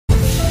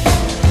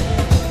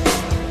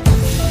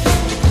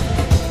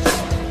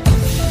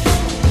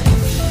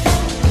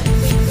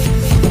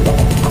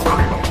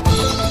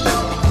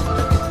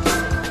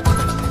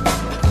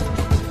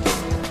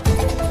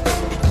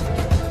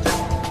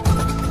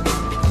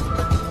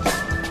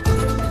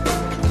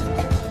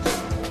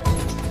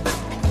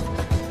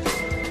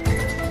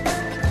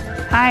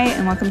Hi,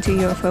 and welcome to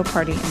UFO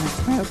Party and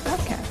That's My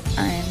Podcast.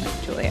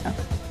 I'm Julia.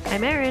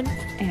 I'm Erin.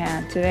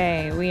 And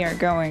today we are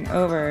going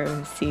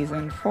over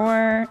season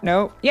 4.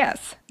 Nope.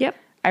 Yes. Yep.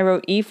 I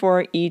wrote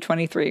E4,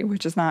 E23,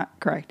 which is not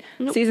correct.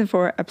 Nope. Season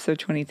 4, episode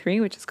 23,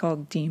 which is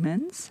called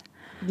Demons.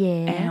 Yeah.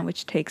 And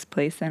which takes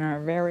place in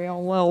our very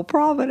own little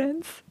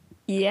Providence.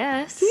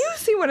 Yes. Do you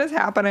see what is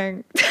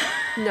happening?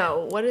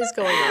 No. What is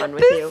going on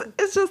with you?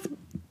 It's just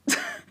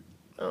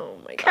Oh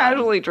my god.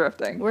 casually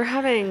drifting. We're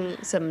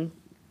having some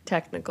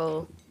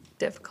technical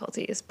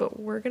difficulties, but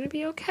we're going to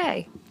be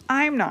okay.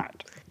 I'm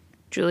not.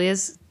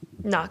 Julia's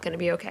not going to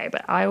be okay,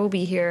 but I will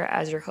be here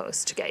as your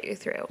host to get you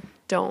through.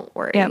 Don't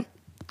worry. Yep.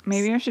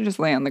 Maybe I should just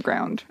lay on the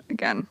ground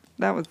again.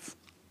 That was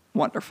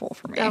wonderful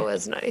for me. That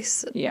was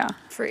nice. Yeah.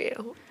 For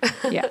you.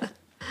 Yeah.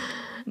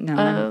 No,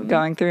 I'm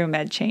going through a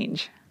med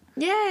change.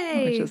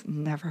 Yay. Which is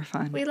never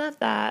fun. We love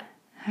that.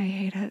 I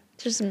hate it.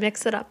 Just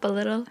mix it up a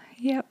little.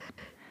 Yep.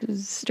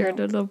 Just stir it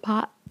in a little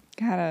pot.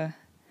 Gotta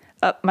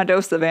up my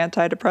dose of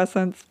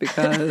antidepressants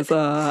because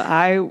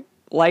I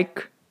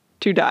like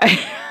to die.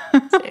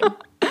 Same.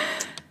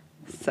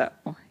 So,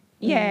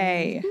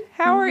 yay.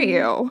 How are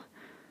you?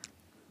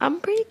 I'm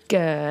pretty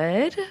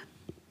good.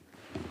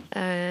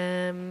 Why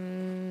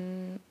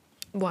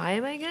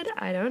am I good?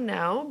 I don't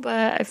know,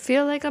 but I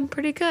feel like I'm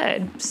pretty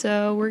good.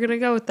 So we're going to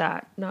go with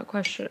that, not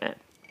question it.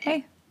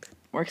 Hey,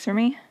 works for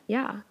me.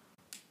 Yeah.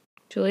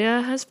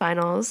 Julia has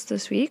finals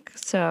this week,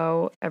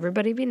 so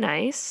everybody be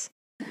nice.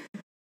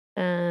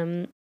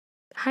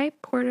 Hi,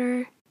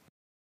 Porter.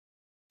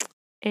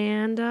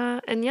 And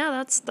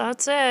yeah,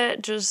 that's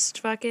it. Just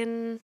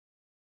fucking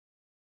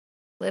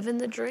living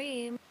the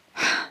dream.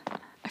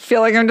 I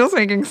feel like I'm just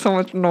making so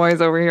much noise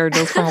over here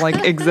just from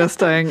like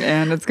existing,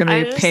 and it's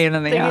gonna be a pain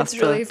in the ass.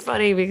 It's really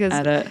funny because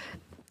edit.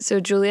 So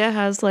Julia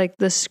has like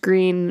the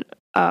screen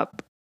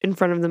up in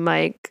front of the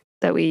mic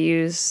that we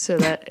use so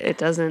that it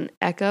doesn't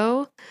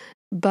echo,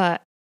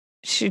 but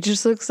she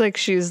just looks like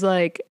she's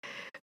like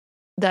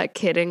that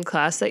kid in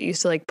class that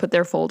used to like put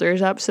their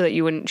folders up so that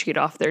you wouldn't cheat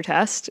off their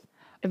test.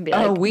 And be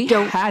like, oh, we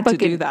had to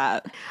do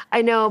that.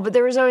 I know, but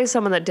there was always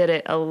someone that did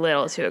it a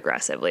little too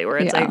aggressively where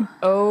it's like,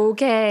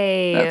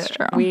 okay, that's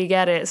true. We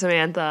get it,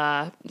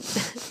 Samantha.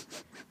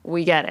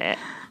 We get it.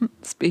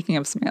 Speaking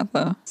of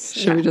Samantha,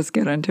 should we just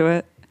get into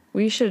it?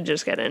 We should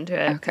just get into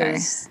it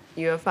because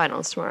you have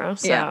finals tomorrow.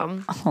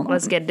 So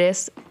let's get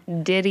this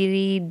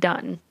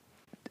done.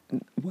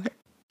 What?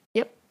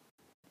 Yep.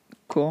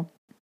 Cool.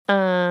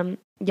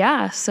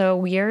 Yeah, so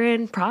we are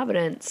in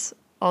Providence,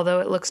 although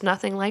it looks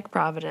nothing like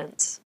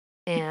Providence.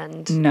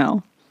 And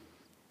no,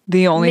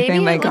 the only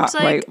thing they got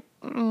like,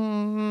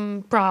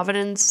 right.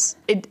 Providence.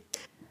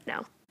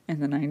 No.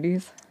 In the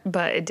 90s,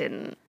 but it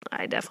didn't.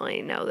 I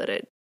definitely know that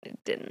it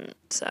didn't.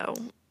 So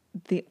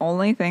the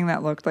only thing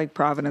that looked like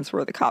Providence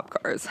were the cop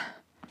cars.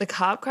 The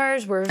cop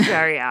cars were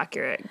very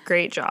accurate.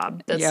 Great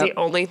job. That's the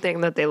only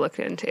thing that they looked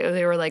into.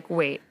 They were like,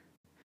 wait,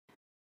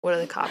 what do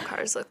the cop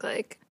cars look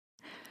like?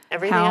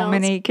 Everything else? How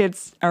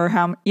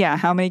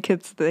many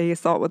kids they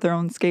assault with their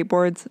own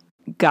skateboards?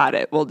 Got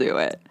it. We'll do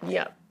it.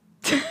 Yep.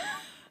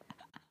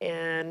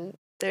 And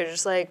they're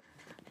just like,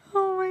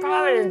 oh my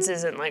Providence God.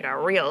 isn't like a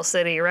real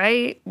city,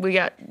 right? We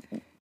got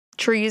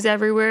trees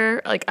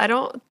everywhere. Like, I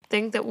don't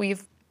think that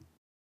we've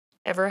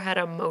ever had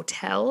a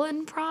motel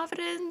in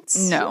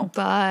Providence. No.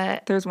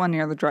 But there's one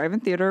near the drive-in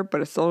theater, but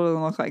it still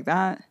doesn't look like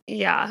that.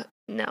 Yeah.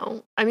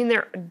 No. I mean,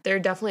 there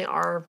definitely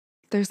are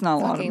there's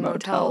not a lot of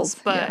motels,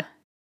 but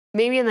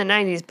maybe in the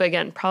 90s, but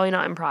again, probably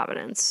not in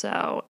Providence.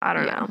 So I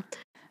don't know.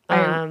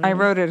 I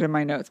wrote it in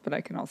my notes, but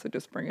I can also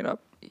just bring it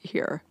up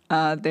here.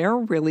 They're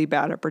really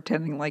bad at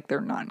pretending like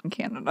they're not in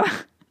Canada.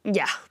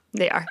 Yeah,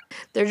 they are.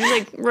 They're just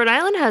like, Rhode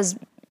Island has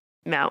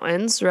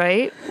mountains,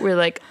 right? Where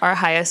like our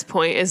highest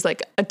point is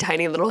like a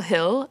tiny little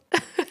hill.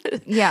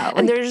 Yeah.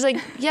 And they're just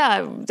like,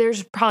 yeah,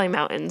 there's probably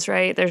mountains,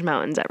 right? There's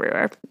mountains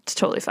everywhere. It's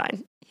totally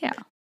fine. Yeah.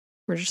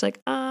 We're just like,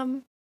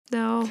 no.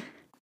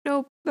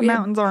 Nope. The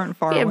mountains aren't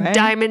far away. We have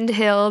Diamond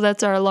Hill.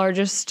 That's our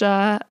largest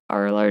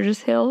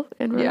hill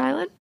in Rhode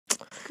Island.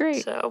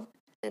 Great. So,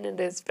 and it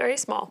is very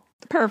small.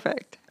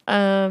 Perfect.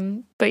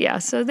 But yeah,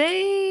 so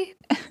they,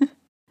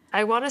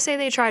 I want to say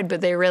they tried,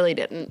 but they really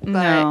didn't.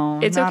 But no,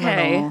 it's not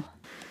okay. At all.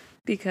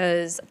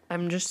 Because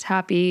I'm just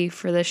happy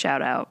for the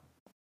shout out.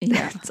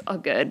 Yeah. It's all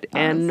good.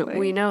 Honestly. And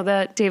we know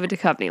that David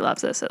Duchovny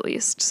loves us at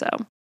least. So,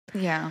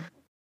 yeah.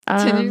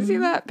 Did you see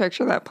that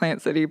picture that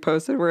Plant City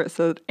posted where it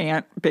said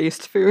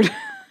ant-based food?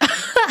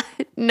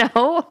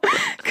 No.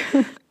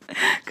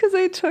 Because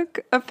they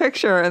took a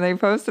picture and they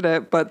posted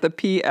it, but the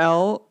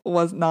PL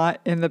was not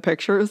in the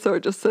picture, so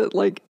it just said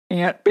like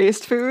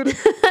ant-based food,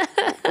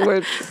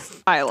 which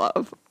I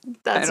love.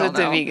 That's what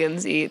the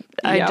vegans eat.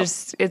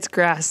 It's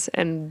grass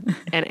and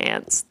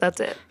ants. That's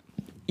it.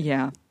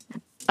 Yeah.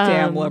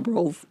 Damn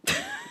liberals.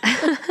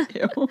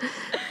 Oh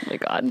my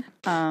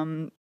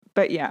God.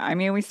 But yeah, I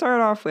mean, we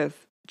started off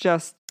with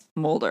just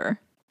Mulder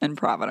in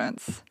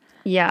Providence.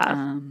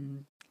 Yeah.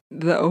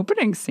 The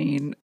opening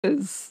scene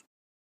is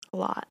a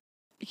lot.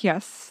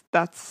 Yes,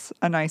 that's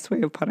a nice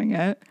way of putting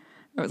it.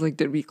 I was like,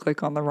 did we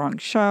click on the wrong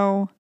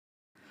show?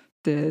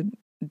 did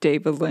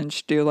David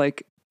Lynch do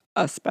like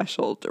a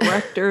special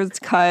director's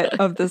cut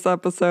of this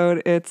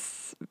episode?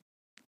 It's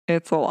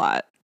a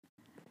lot.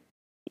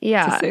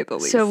 Yeah. To say the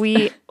least. So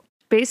we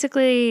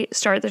basically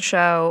start the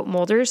show.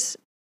 Mulder's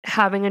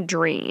having a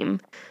dream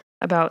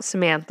about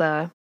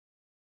Samantha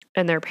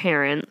and their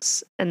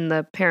parents, and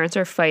the parents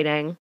are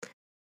fighting,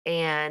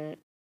 and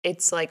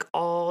it's like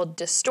all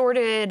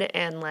distorted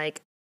and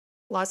like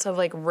lots of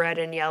like red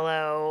and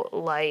yellow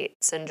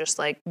lights and just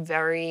like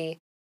very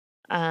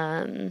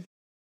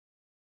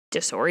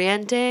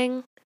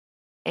disorienting.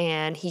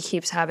 And he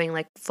keeps having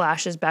like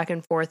flashes back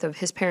and forth of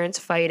his parents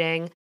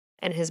fighting,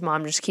 and his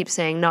mom just keeps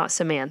saying, "Not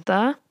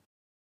Samantha."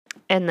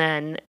 And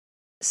then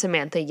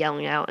Samantha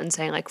yelling out and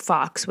saying like,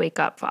 "Fox, wake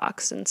up,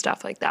 Fox," and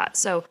stuff like that.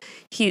 So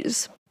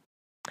he's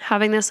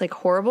having this like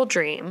horrible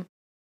dream,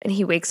 and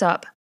he wakes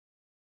up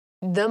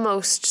the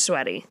most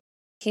sweaty.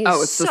 He's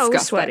so disgusting.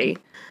 sweaty.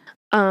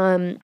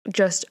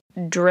 Just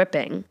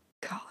dripping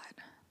God.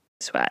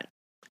 sweat.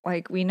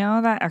 Like, we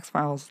know that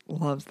X-Files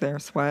loves their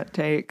sweat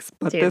takes,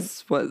 but Dude.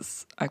 this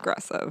was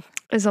aggressive.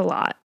 It's a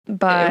lot.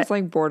 But it was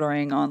like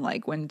bordering on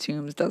like when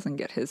Toombs doesn't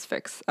get his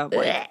fix of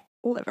like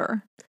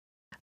liver.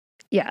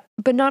 Yeah.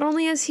 But not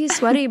only is he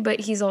sweaty, but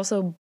he's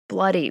also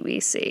bloody, we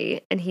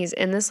see. And he's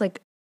in this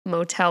like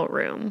motel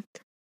room.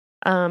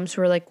 So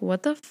we're like,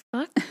 what the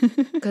fuck?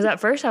 Because at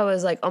first I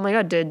was like, oh my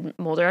God, did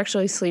Mulder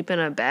actually sleep in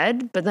a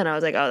bed? But then I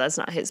was like, oh, that's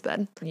not his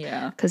bed.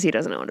 Yeah. Because he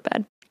doesn't own a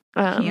bed.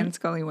 He and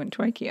Scully went to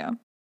IKEA.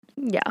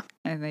 Yeah.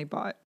 And they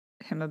bought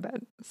him a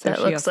bed. So that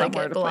she looks has like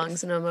somewhere it to belongs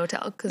place. in a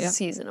motel because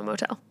he's in a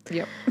motel.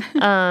 Yep.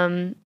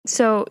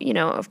 So, you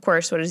know, of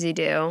course, what does he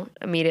do?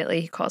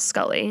 Immediately he calls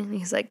Scully. And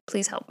he's like,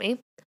 please help me.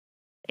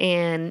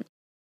 And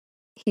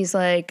he's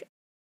like,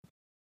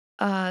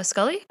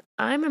 Scully,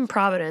 I'm in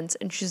Providence.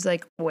 And she's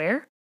like,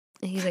 where?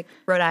 And he's like,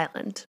 Rhode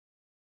Island.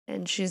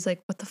 And she's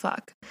like, what the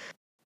fuck?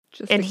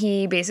 And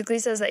he basically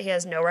says that he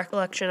has no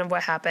recollection of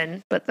what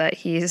happened, but that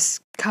he's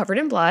covered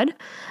in blood.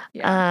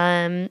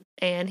 Yeah.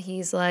 And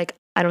he's like,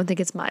 I don't think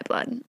it's my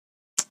blood.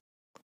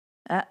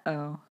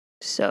 Uh-oh.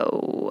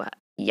 So,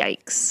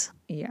 yikes.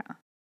 Yeah.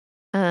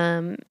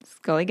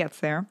 Scully gets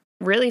there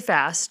really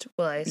fast.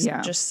 Well,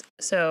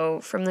 so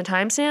from the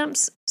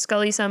timestamps,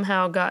 Scully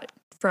somehow got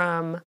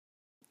from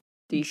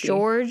DC.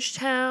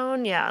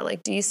 Georgetown,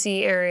 like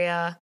DC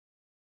area,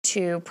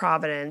 to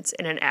Providence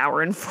in an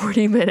hour and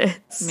 40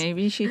 minutes.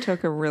 Maybe she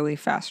took a really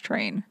fast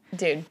train.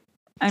 Dude.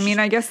 I mean,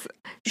 I guess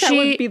that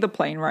would be the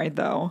plane ride,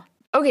 though.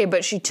 Okay,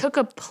 but she took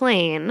a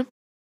plane.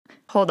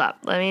 Hold up.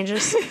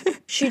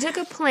 She took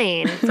a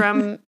plane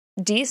from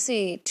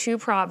DC to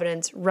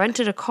Providence,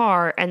 rented a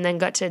car, and then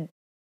got to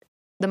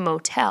the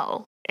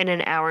motel in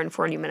an hour and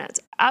 40 minutes.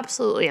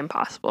 Absolutely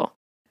impossible.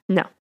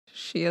 No.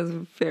 She has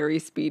very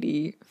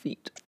speedy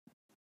feet.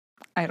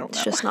 I don't know.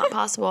 It's just not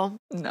possible.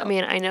 No. I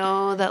mean, I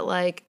know that,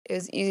 like, it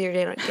was easier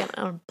to get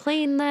on a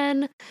plane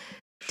then.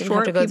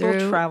 Short people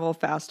travel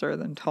faster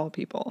than tall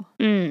people.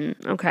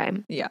 Okay.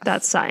 Yeah.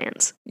 That's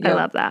science. Yep. I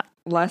love that.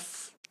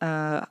 Less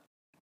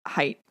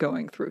height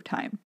going through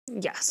time.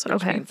 Yes.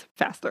 Which means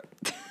faster.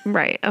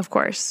 Right. Of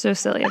course. So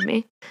silly of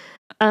me.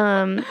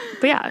 But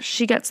yeah,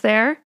 she gets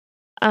there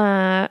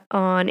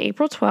on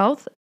April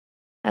 12th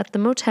at the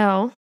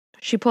motel.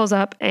 She pulls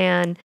up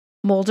and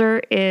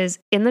Mulder is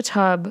in the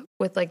tub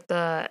with like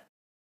the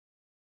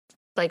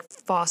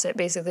faucet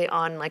basically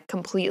on like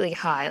completely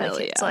high.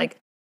 Like it's like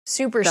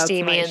super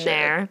steamy in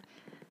there.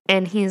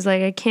 And he's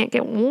like, I can't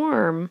get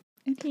warm.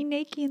 And he's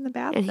naked in the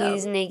bathtub. And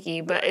he's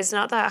naked, but it's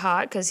not that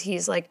hot because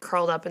he's like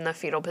curled up in the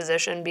fetal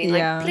position being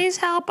like, please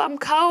help, I'm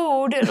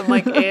cold. And I'm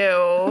like,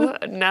 ew,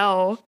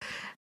 no.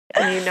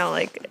 And you know,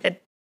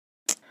 like,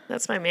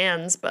 that's my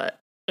man's, but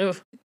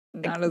oof.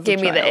 It gave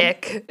me the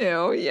ick.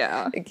 Ew,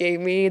 yeah. It gave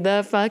me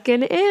the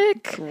fucking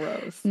ick.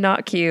 Gross.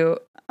 Not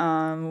cute.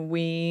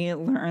 We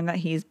learned that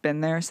he's been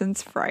there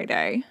since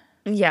Friday.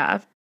 Yeah.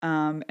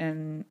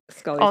 And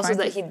Scully also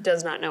that he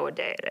does not know what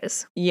day it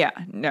is. Yeah,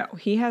 no.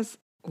 He has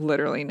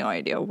literally no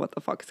idea what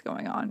the fuck is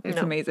going on. It's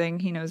amazing.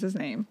 He knows his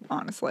name,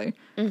 honestly.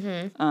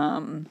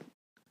 Mm-hmm.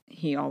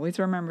 He always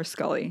remembers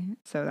Scully,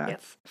 so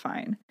that's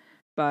fine.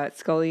 But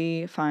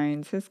Scully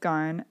finds his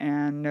gun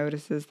and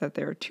notices that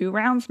there are 2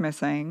 rounds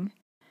missing.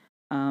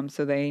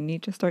 So they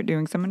need to start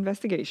doing some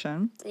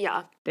investigation.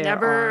 Yeah.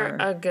 Never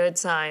a good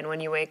sign when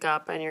you wake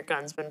up and your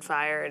gun's been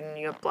fired and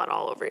you have blood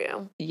all over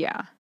you.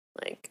 Yeah.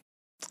 Like,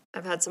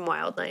 I've had some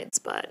wild nights,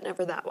 but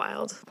never that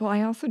wild. Well,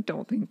 I also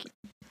don't think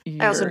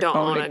I also don't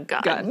own a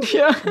gun.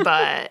 Yeah.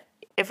 But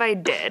if I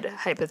did,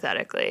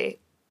 hypothetically,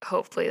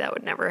 hopefully that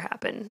would never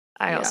happen.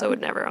 I also would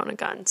never own a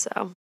gun,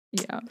 so.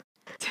 Yeah.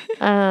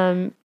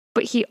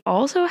 But he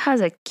also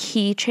has a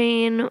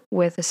keychain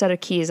with a set of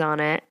keys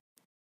on it.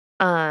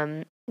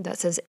 That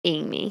says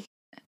Amy.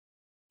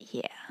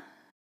 Yeah.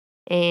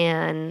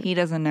 And he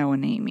doesn't know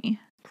an Amy.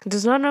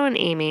 Does not know an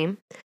Amy.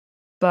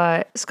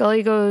 But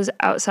Scully goes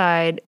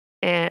outside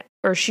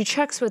or she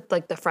checks with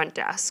like the front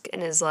desk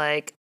and is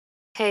like,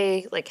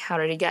 hey, like, how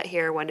did he get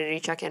here? When did he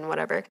check in?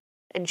 Whatever.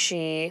 And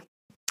she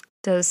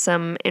does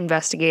some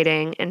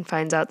investigating and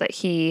finds out that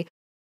he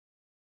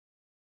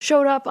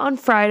showed up on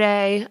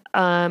Friday,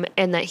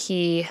 and that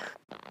he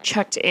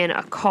checked in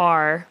a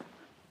car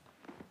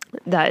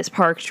that is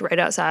parked right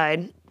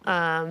outside,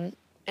 and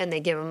they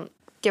give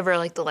her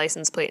like the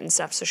license plate and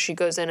stuff. So she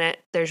goes in it.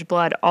 There's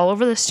blood all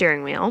over the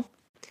steering wheel.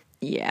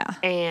 Yeah,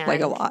 and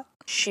like a lot.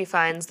 She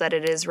finds that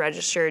it is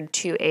registered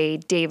to a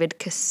David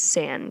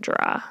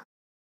Cassandra.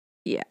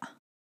 Yeah,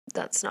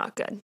 that's not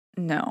good.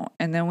 No,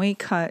 and then we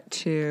cut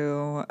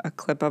to a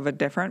clip of a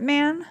different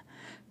man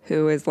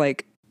who is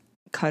like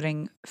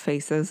cutting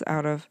faces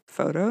out of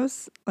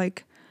photos,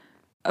 like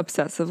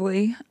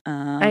obsessively.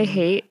 I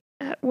hate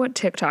what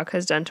TikTok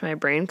has done to my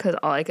brain because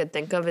all I could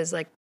think of is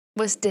like,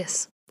 was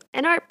this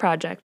an art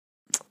project?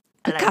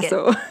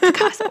 Picasso. Like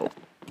Picasso.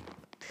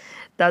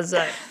 That's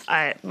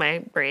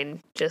my brain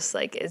just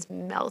like is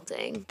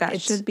melting.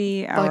 That should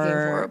be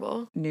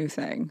our new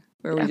thing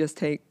where we just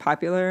take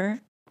popular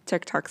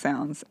TikTok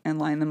sounds and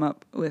line them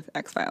up with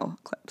X-File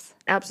clips.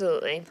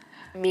 Absolutely.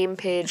 Meme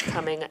page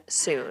coming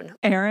soon.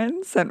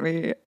 Aaron sent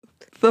me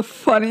the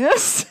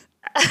funniest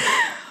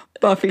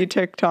Buffy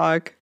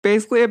TikTok,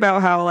 basically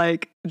about how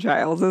like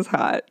Giles is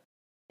hot.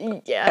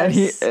 Yes. And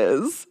he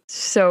is.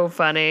 So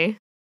funny.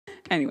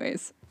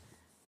 Anyways.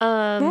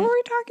 What were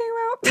we talking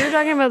about? We were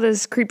talking about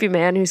this creepy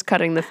man who's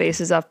cutting the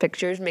faces off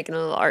pictures, making a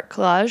little art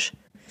collage.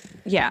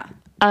 Yeah.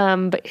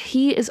 But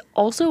he is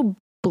also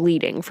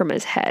bleeding from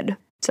his head.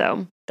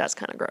 So that's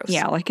kind of gross.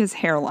 Yeah, like his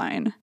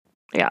hairline.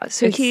 Yeah.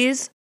 So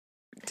he's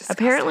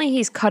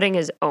cutting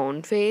his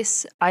own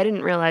face. I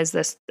didn't realize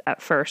this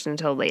at first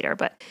until later,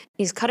 but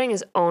he's cutting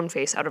his own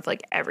face out of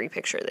like every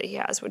picture that he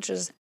has, which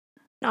is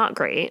not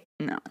great.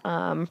 No.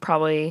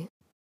 Probably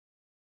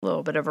a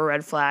little bit of a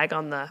red flag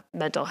on the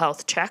mental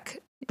health check.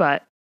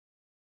 But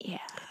yeah,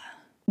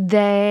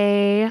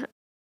 they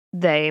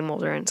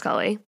Mulder and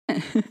Scully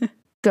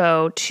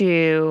go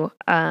to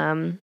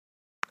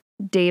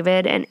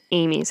David and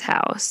Amy's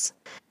house,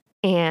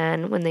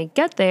 and when they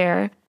get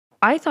there,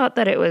 I thought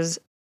that it was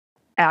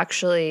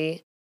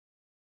actually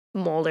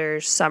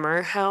Mulder's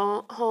summer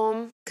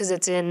home because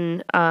it's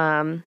in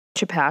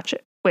Chepachet.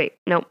 Wait,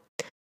 no,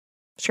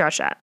 scratch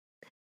that.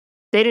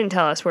 They didn't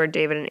tell us where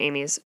David and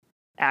Amy's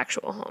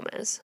actual home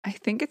is. I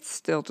think it's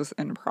still just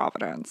in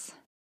Providence.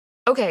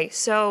 Okay,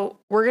 so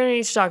we're going to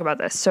need to talk about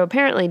this. So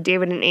apparently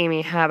David and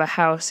Amy have a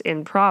house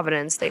in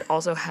Providence. They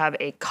also have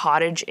a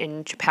cottage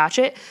in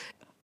Chepachet.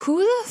 Who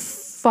the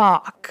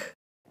fuck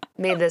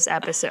made this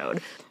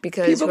episode?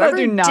 Because people that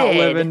do not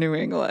live in New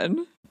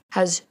England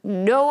has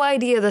no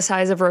idea the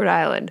size of Rhode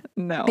Island.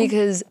 No.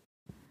 Because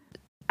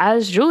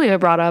as Julia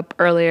brought up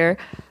earlier,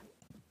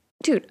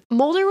 dude,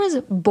 Mulder was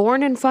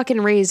born and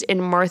fucking raised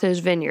in Martha's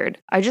Vineyard.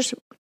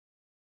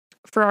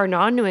 For our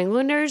non-New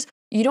Englanders,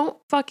 you don't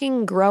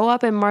fucking grow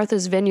up in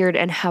Martha's Vineyard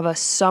and have a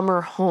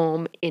summer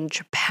home in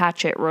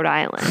Chepachet, Rhode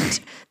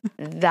Island.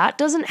 That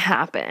doesn't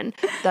happen.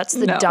 That's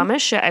the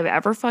dumbest shit I've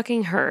ever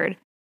fucking heard.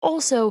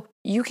 Also,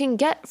 you can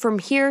get from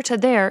here to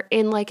there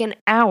in like an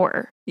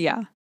hour.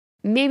 Yeah.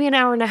 Maybe an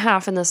hour and a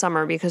half in the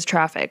summer because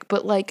traffic.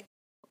 But like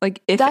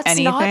if that's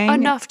anything, not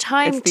enough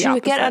time to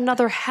opposite. get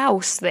another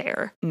house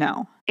there.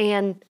 No.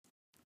 And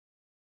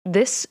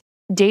this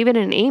David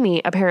and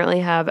Amy apparently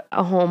have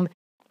a home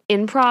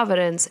in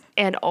Providence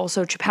and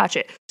also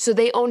Chepachet. So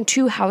they own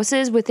two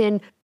houses within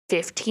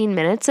 15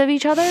 minutes of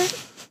each other?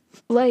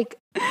 Like,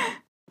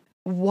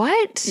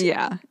 what?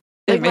 Yeah.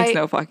 It makes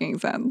no fucking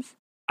sense.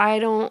 I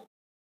don't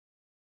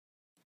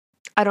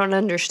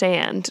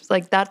understand.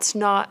 Like, that's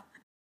not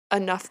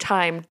enough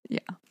time. Yeah.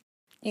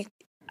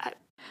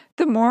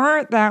 The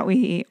more that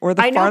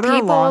I know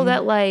people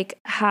that like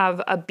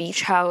have a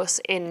beach house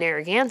in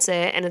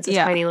Narragansett and it's a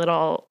tiny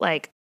little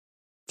like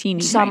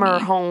teeny summer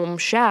home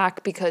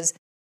shack because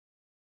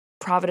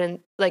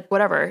Providence, like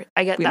whatever.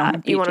 I get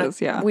that.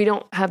 We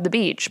don't have the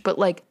beach, but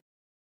like,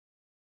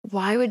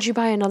 why would you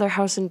buy another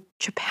house in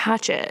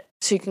Chepachet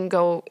so you can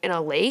go in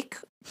a lake?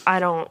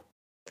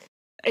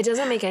 It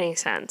doesn't make any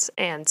sense.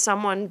 And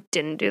someone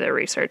didn't do their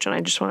research and I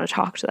just want to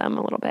talk to them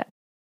a little bit.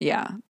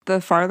 Yeah.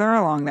 The farther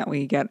along that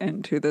we get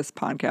into this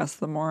podcast,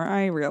 the more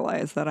I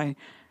realize that I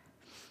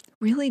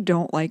really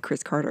don't like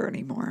Chris Carter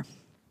anymore.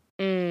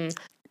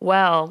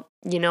 Well,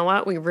 you know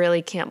what? We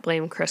really can't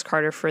blame Chris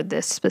Carter for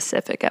this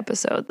specific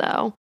episode,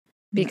 though,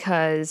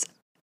 because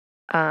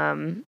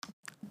I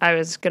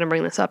was going to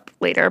bring this up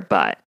later,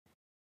 but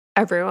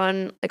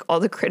everyone, like all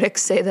the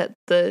critics say that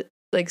the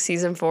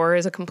season 4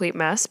 is a complete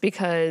mess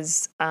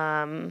because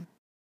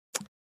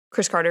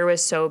Chris Carter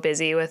was so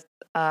busy with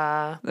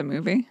the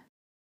movie?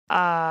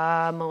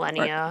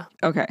 Millennia.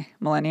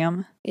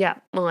 Millennium? Yeah,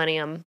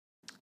 Millennium.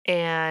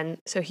 And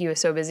so he was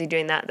so busy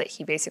doing that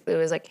he basically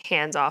was like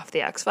hands off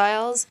the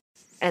X-Files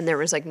and there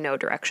was like no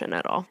direction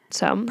at all.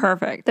 So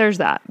perfect. There's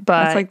that.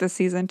 But it's like the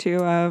season 2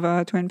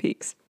 of Twin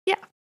Peaks. Yeah,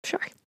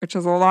 sure. Which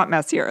is a lot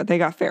messier. They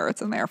got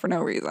ferrets in there for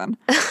no reason.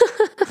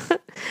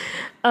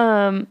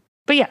 But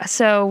yeah,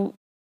 so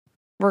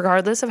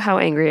regardless of how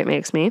angry it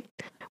makes me,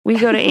 we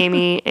go to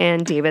Amy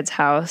and David's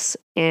house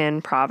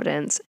in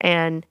Providence,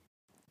 and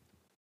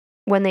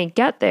when they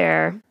get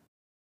there,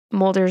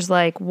 Mulder's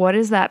like, what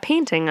is that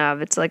painting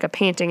of? It's like a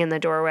painting in the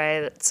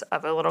doorway that's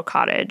of a little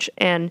cottage.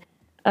 And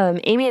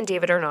Amy and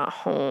David are not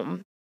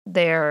home.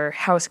 Their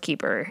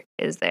housekeeper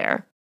is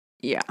there.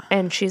 Yeah.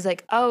 And she's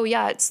like, oh,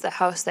 yeah, it's the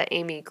house that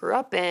Amy grew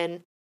up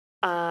in.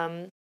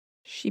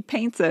 She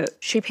paints it.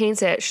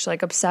 She's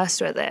like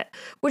obsessed with it,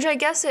 which I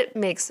guess it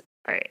makes,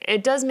 all right,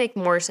 it does make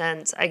more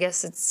sense. I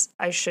guess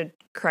I should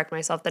correct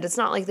myself that it's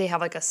not like they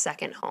have like a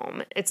second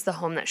home. It's the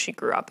home that she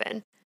grew up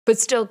in. But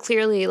still,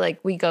 clearly, like,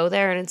 we go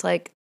there and it's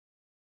like,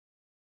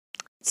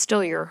 it's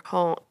still your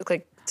home.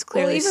 Like, it's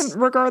clearly. Well, even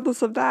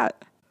regardless of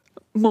that,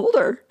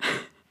 Mulder.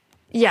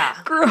 Yeah.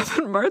 Grew up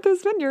in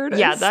Martha's Vineyard.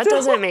 Yeah, that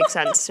doesn't make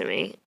sense to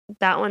me.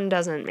 That one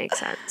doesn't make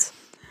sense.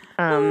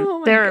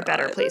 There are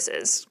better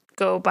places.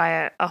 Go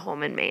buy a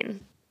home in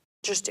Maine.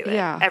 Just do it.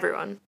 Yeah.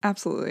 Everyone.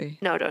 Absolutely.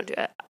 No, don't do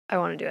it. I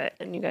want to do it.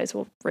 And you guys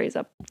will raise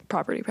up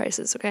property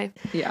prices, okay?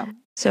 Yeah.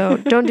 So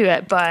don't do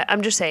it. But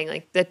I'm just saying,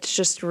 like, that's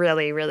just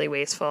really, really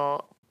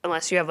wasteful.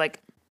 Unless you have, like,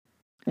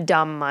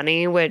 dumb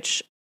money,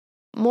 which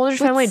Mulder's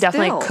family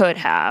definitely could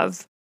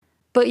have.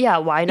 But yeah,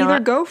 why not?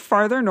 Either go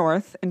farther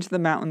north into the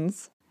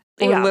mountains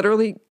or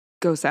literally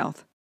go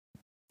south.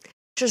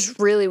 Just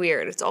really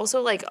weird. It's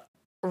also, like,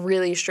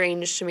 really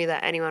strange to me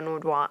that anyone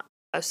would want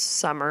a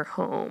summer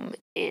home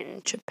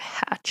in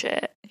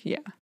Chepachet. Yeah.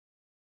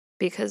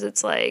 Because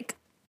it's like,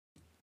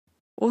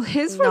 well,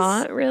 his was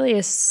not really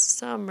a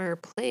summer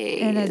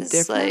place. In a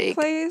different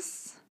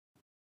place?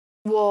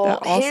 Well,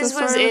 his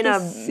was in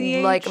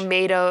a like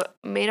made up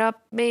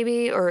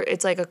maybe, or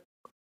it's like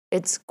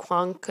it's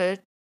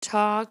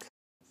Quanquetalk,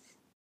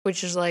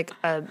 which is like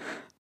a.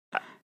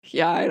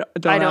 Yeah,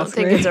 I don't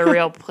think it's a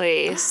real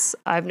place.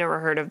 I've never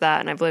heard of that,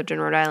 and I've lived in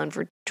Rhode Island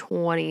for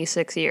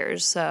 26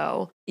 years.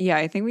 So yeah,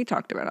 I think we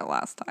talked about it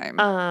last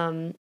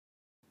time.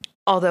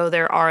 Although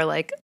there are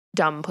like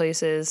dumb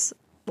places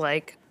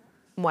like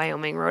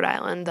Wyoming, Rhode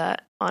Island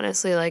that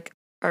honestly like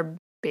are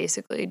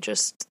basically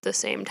just the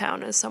same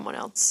town as someone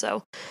else,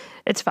 so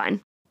it's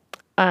fine.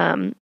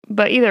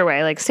 But either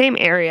way, like same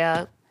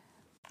area,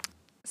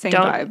 same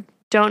vibe.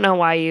 Don't know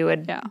why you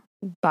would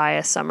buy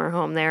a summer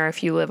home there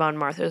if you live on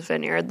Martha's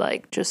Vineyard.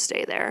 Like, just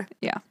stay there.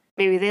 Yeah.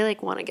 Maybe they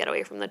like want to get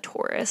away from the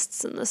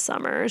tourists in the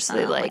summer, so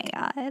they like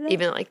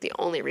even like the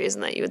only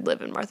reason that you would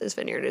live in Martha's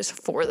Vineyard is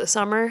for the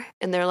summer,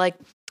 and they're like,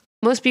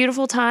 most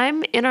beautiful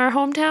time in our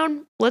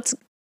hometown. Let's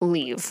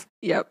leave.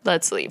 Yep.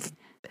 Let's leave.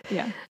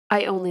 Yeah.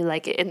 I only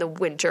like it in the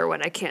winter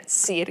when I can't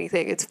see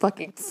anything. It's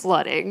fucking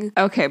flooding.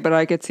 Okay, but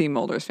I could see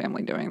Mulder's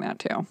family doing that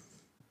too.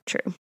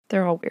 True.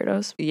 They're all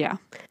weirdos. Yeah.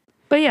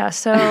 But yeah,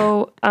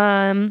 so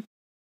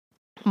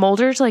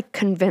Mulder's like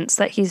convinced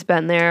that he's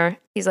been there.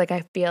 He's like,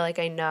 I feel like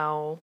I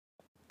know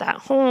that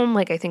home.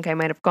 Like, I think I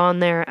might have gone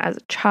there as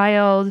a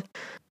child.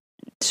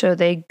 So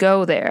they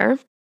go there.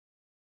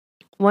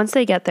 Once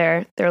they get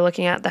there, they're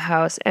looking at the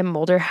house, and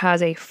Mulder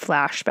has a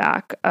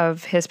flashback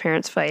of his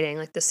parents fighting,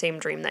 like the same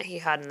dream that he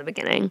had in the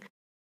beginning.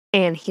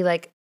 And he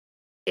like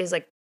is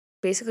like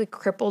basically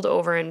crippled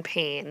over in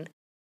pain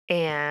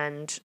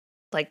and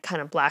like kind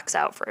of blacks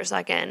out for a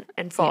second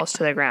and falls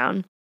to the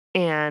ground.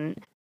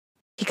 And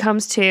he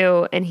comes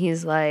to and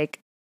he's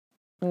like,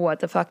 what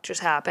the fuck just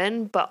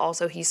happened? But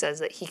also he says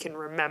that he can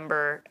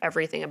remember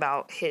everything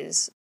about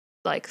his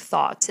like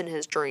thoughts in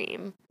his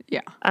dream.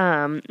 Yeah.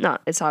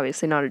 It's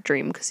obviously not a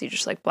dream because he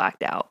just like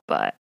blacked out,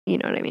 but you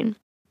know what I mean.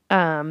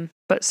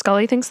 But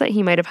Scully thinks that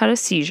he might have had a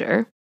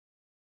seizure.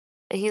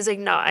 And he's like,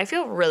 no, I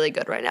feel really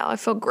good right now. I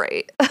feel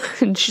great.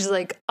 And she's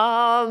like,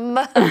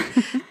 I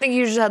think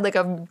you just had like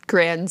a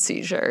grand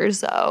seizure.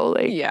 So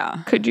like,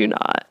 yeah, could you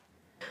not?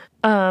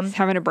 He's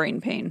having a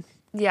brain pain.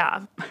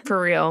 Yeah,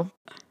 for real.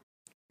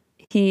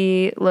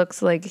 He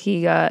looks like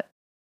he got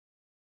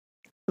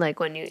like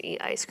when you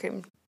eat ice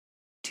cream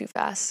too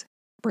fast.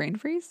 Brain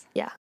freeze?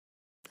 Yeah.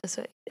 That's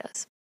what he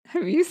does.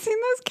 Have you seen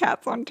those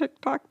cats on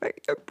TikTok that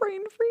get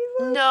brain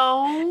freezes?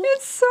 No.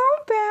 It's so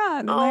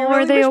bad. Oh, really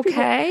are they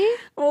okay?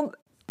 Well,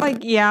 like,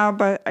 yeah,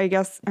 but I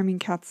guess, I mean,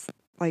 cats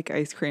like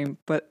ice cream,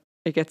 but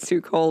it gets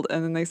too cold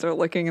and then they start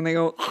licking and they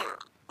go,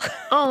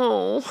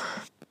 oh.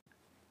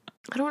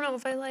 I don't know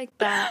if I like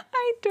that.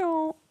 I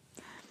don't.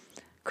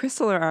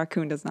 Crystal, our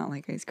raccoon, does not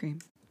like ice cream.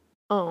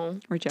 Oh.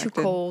 Rejected.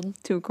 Too cold.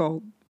 Too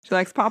cold. She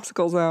likes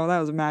popsicles, though. That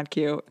was mad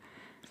cute.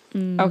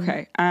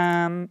 Okay.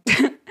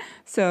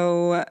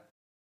 So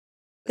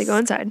they go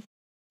inside.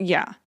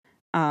 Yeah.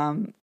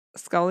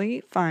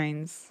 Scully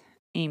finds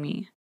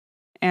Amy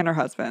and her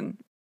husband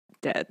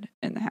dead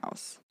in the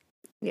house.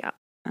 Yeah.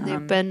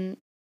 They've been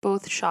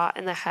both shot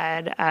in the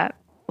head at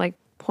like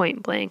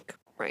point blank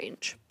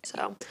range.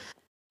 So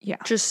yeah.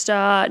 Just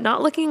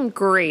not looking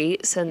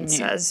great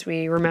since, as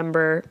we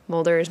remember,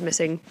 Mulder is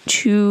missing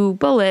 2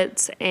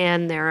 bullets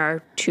and there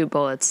are 2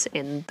 bullets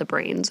in the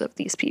brains of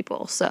these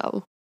people.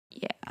 So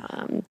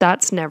yeah,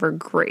 that's never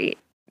great.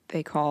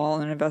 They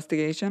call an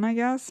investigation, I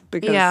guess,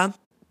 because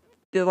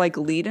the like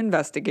lead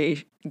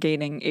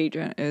investigating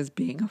agent is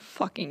being a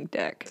fucking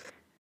dick.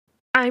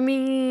 I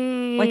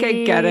mean, like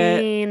I get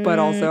it, but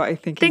also I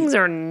think things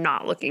are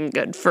not looking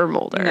good for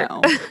Mulder.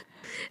 No.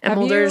 And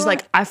Mulder's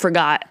like, I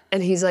forgot.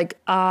 And he's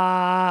like,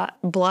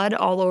 blood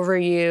all over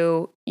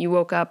you. You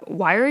woke up.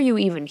 Why are you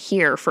even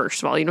here,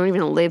 first of all? You don't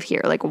even live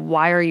here. Like,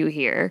 why are you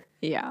here?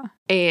 Yeah.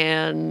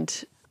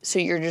 And so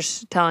you're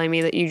just telling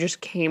me that you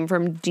just came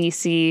from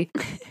DC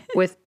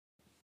with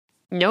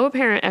no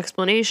apparent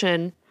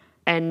explanation,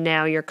 and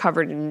now you're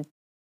covered in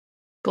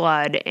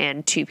blood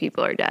and 2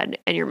 people are dead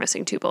and you're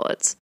missing 2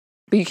 bullets.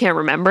 But you can't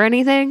remember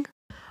anything?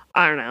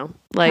 I don't know.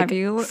 Like,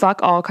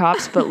 fuck all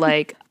cops, but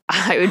like,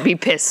 I would be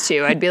pissed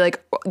too. I'd be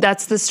like,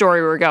 that's the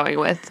story we're going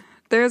with.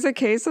 There's a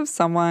case of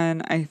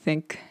someone, I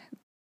think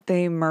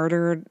they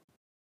murdered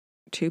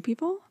 2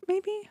 people,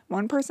 maybe?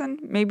 1 person?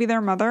 Maybe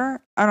their mother?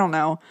 I don't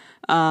know.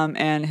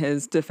 And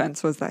his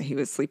defense was that he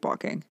was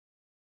sleepwalking.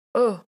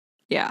 Oh.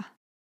 Yeah.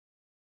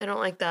 I don't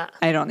like that.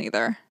 I don't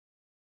either.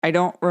 I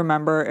don't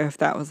remember if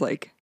that was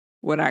like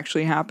what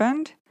actually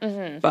happened,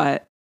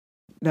 but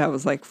that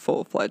was like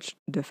full-fledged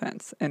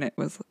defense, and it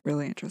was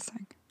really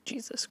interesting.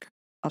 Jesus Christ.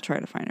 I'll try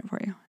to find it for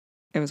you.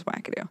 It was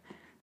wackadoo.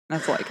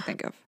 That's all I can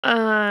think of.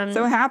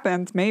 So it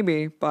happens,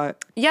 maybe,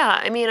 but... Yeah,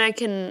 I mean, I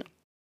can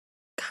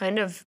kind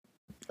of,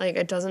 like,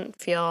 it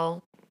doesn't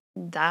feel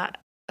that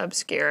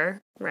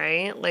obscure,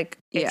 right? Like,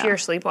 if you're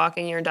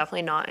sleepwalking, you're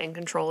definitely not in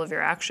control of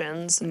your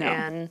actions. No.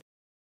 And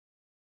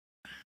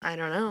I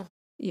don't know.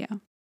 Yeah.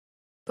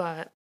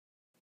 But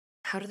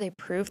how do they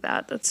prove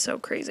that? That's so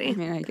crazy. I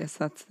mean, I guess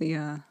that's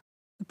the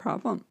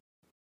problem.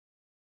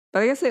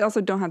 But I guess they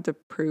also don't have to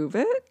prove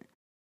it.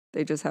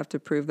 They just have to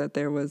prove that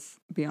there was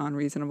beyond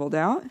reasonable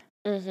doubt.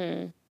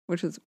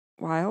 Which is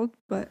wild,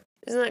 but...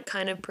 Isn't that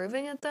kind of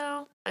proving it,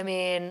 though? I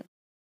mean,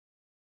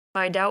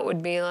 my doubt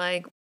would be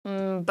like,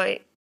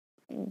 but,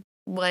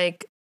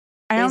 like,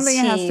 I don't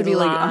think it has to be,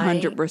 like,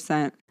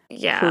 100%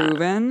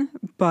 proven,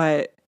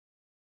 but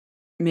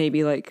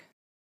maybe, like,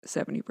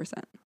 70%.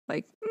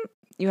 Like,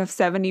 you have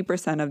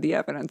 70% of the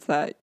evidence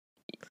that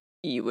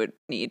you would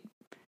need.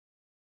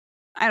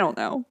 I don't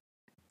know.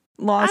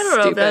 Law's I don't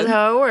know if that's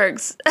how it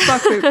works.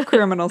 Fuck the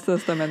criminal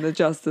system and the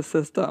justice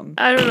system.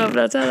 I don't know if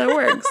that's how that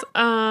works.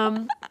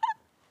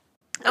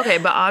 Okay,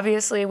 but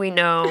obviously we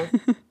know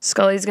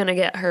Scully's going to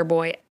get her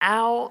boy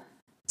out.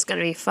 It's going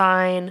to be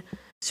fine.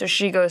 So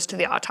she goes to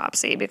the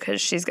autopsy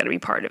because she's going to be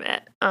part of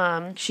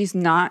it. She's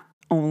not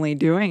only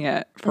doing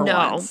it for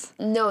once.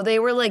 No, they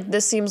were like,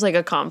 this seems like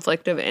a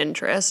conflict of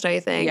interest, I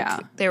think. Yeah.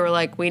 They were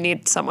like, we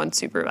need someone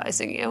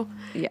supervising you.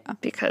 Yeah.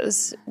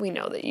 Because we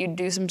know that you'd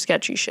do some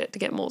sketchy shit to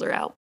get Mulder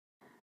out.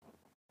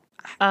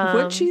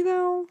 Would she,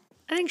 though?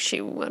 I think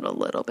she would a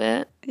little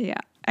bit.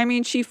 Yeah. I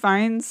mean, she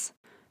finds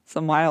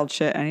some wild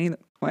shit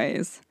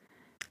anyways.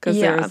 Because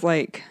there's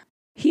like...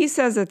 He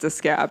says it's a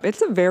scab.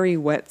 It's a very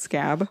wet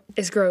scab.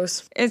 It's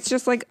gross. It's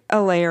just like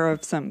a layer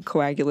of some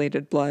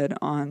coagulated blood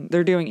on...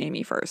 They're doing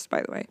Amy first,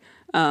 by the way.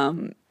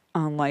 On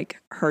like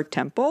her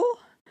temple.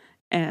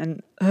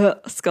 And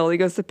Scully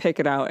goes to pick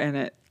it out and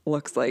it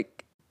looks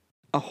like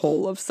a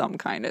hole of some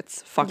kind.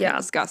 It's fucking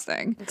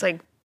disgusting. It's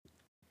like...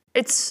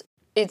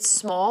 It's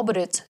small, but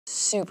it's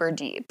super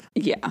deep.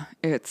 Yeah,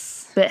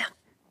 it's... Blech.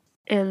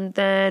 And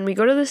then we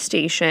go to the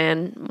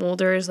station.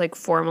 Mulder is, like,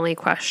 formally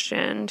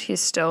questioned. He's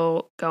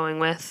still going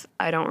with,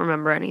 I don't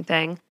remember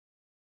anything.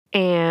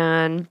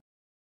 And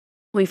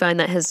we find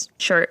that his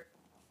shirt,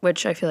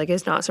 which I feel like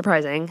is not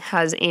surprising,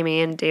 has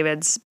Amy and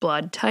David's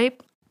blood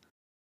type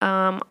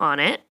on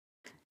it.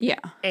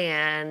 Yeah.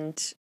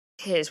 And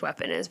his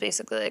weapon is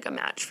basically, like, a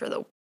match for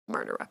the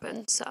murder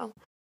weapon, so...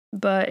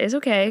 But it's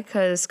okay,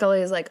 because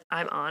Scully is like,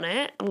 I'm on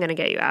it. I'm going to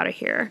get you out of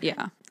here.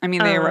 Yeah. I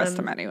mean, they arrest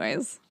him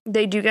anyways.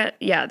 They do get,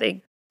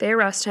 they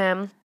arrest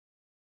him.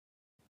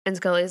 And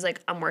Scully's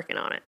like, I'm working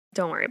on it.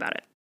 Don't worry about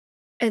it.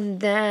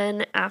 And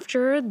then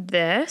after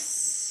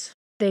this,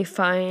 they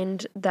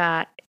find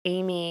that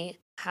Amy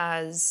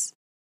has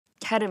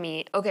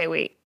ketamine. Okay,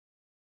 wait.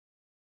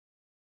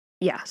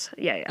 Yes.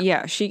 Yeah.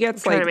 Yeah, she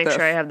gets I'm trying to make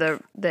sure I have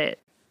the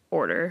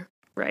order.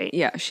 Right.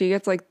 Yeah, she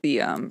gets like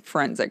the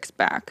forensics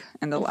back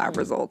and the lab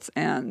results,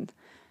 and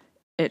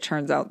it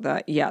turns out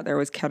that there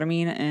was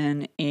ketamine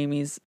in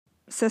Amy's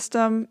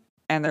system,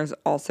 and there's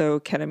also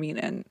ketamine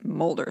in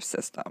Mulder's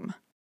system,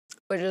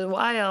 which is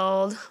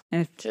wild.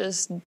 And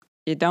if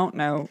you don't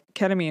know,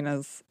 ketamine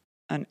is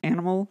an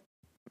animal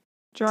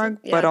drug,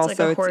 but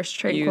also like a horse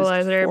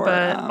tranquilizer, for,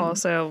 but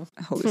also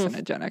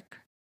hallucinogenic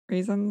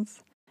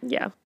reasons.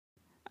 Yeah,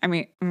 I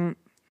mean,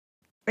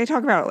 they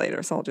talk about it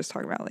later, so I'll just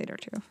talk about it later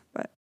too,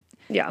 but.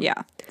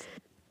 Yeah.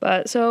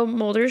 But so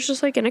Mulder's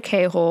just like in a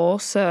K-hole,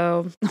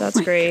 so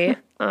that's great.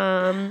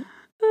 And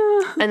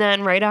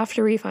then right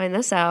after we find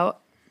this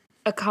out,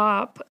 a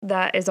cop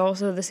that is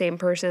also the same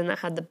person that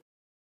had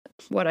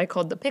what I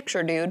called the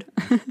picture dude,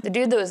 the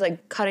dude that was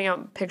like cutting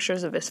out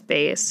pictures of his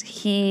face,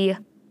 he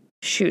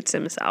shoots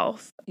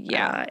himself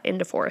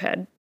into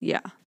forehead. Yeah.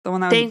 The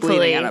one that was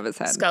bleeding out of his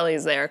head.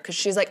 Scully's there because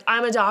she's like,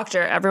 I'm a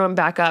doctor. Everyone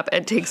back up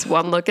and takes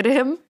one look at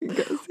him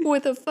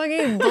with a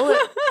fucking bullet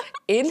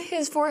in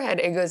his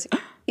forehead and goes,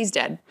 he's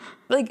dead.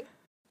 Like,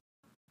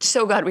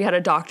 so glad we had a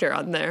doctor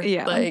on there.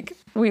 Yeah. Like,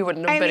 we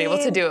wouldn't have been able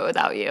to do it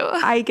without you.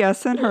 I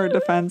guess in her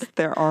defense,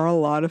 there are a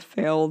lot of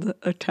failed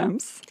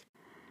attempts.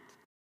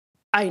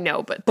 I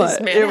know, but this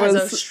man has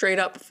a straight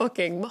up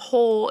fucking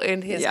hole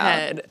in his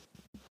head.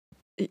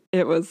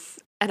 It was.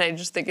 And I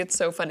just think it's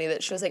so funny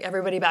that she was like,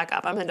 everybody back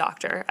up. I'm a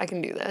doctor. I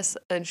can do this.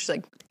 And she's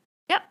like,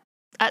 yep,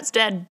 that's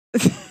dead.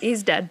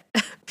 He's dead.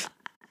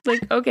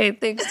 Like, okay,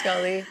 thanks,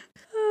 Scully.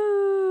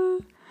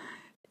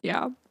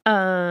 Yeah.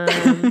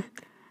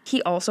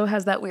 He also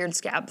has that weird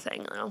scab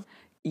thing, though.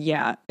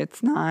 Yeah,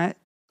 it's not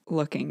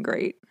looking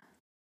great.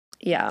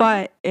 Yeah.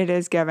 But it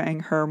is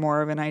giving her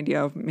more of an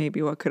idea of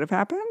maybe what could have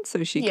happened,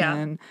 so she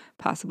can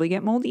possibly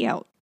get Moldy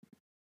out.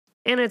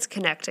 And it's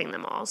connecting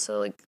them all, so,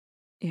 like,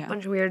 a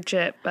bunch of weird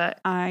shit, but...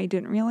 I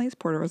didn't realize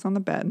Porter was on the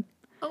bed.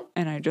 Oh.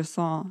 And I just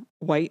saw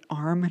white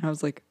arm, and I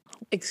was like...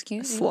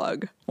 Excuse me?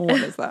 Slug. What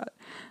is that?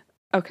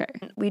 Okay.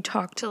 We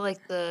talked to,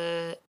 like,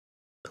 the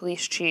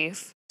police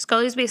chief.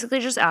 Scully's basically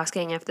just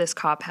asking if this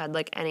cop had,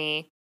 like,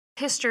 any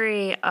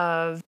history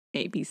of...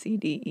 A, B, C,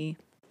 D, E.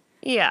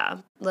 Yeah,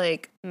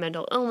 like,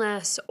 mental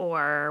illness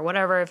or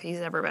whatever, if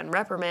he's ever been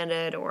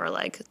reprimanded or,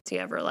 like, has he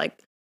ever, like,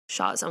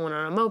 shot someone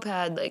on a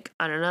moped, like,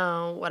 I don't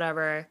know,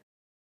 whatever.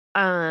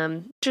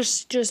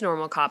 Just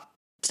normal cop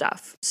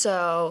stuff.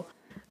 So...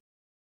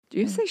 Do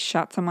you say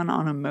shot someone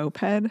on a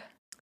moped?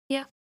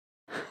 Yeah.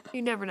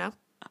 You never know.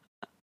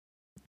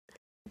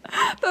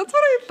 That's what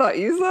I thought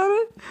you said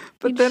it.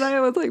 But then I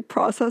was, like,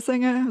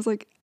 processing it. I was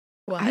like,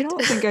 what? I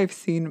don't think I've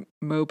seen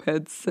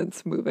mopeds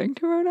since moving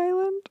to Rhode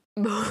Island.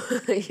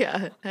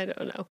 Yeah, I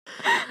don't know.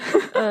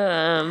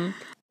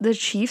 The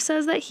chief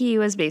says that he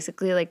was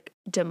basically, like,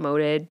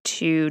 demoted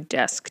to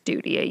desk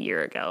duty a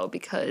year ago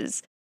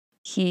because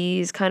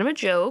he's kind of a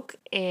joke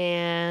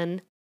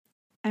and...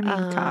 I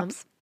mean,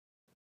 cops.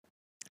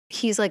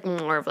 He's, like,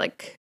 more of,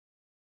 like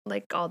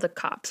all the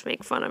cops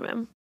make fun of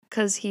him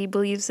because he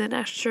believes in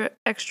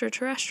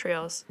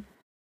extraterrestrials.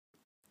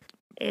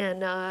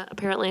 And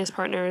apparently his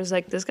partner is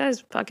like, this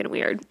guy's fucking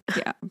weird.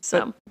 Yeah.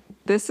 So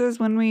this is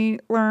when we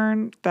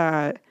learn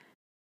that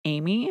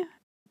Amy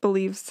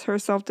believes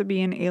herself to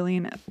be an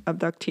alien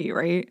abductee,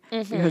 right?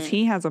 Mm-hmm. Because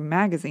he has a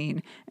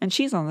magazine and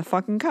she's on the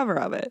fucking cover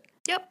of it.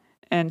 Yep.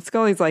 And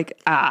Scully's like,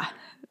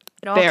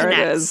 there it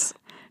is.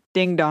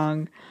 Ding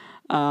dong.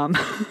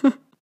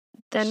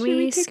 Then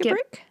we take skip.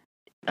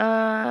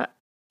 A break?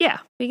 Yeah,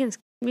 we can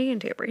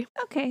take a break.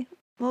 Okay.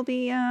 We'll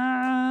be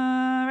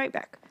right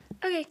back.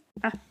 Okay.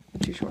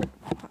 Too short.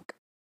 Fuck.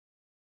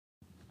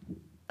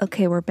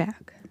 Okay, we're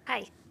back.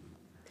 Hi.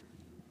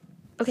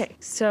 Okay,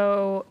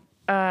 so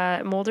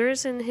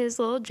Mulder's in his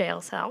little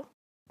jail cell.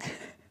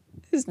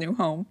 His new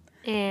home.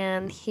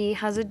 And he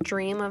has a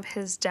dream of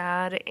his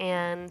dad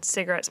and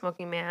cigarette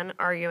smoking man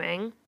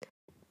arguing.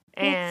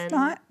 And it's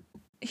not.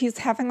 He's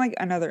having like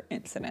another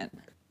incident.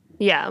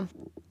 Yeah.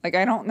 Like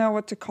I don't know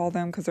what to call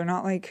them because they're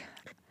not like.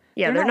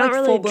 Yeah, they're not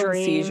like really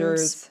dreams,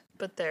 seizures,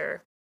 but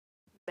they're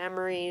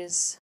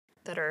memories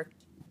that are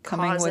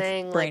coming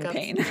causing with brain like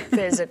pain. A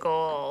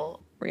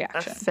physical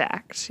reaction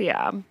effect.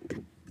 Yeah,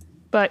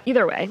 but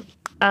either way,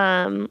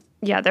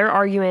 they're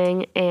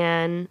arguing,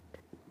 and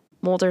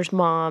Mulder's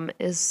mom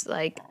is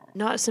like,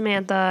 "Not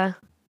Samantha,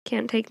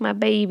 can't take my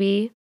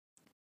baby."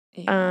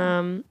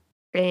 Yeah.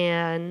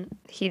 And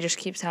he just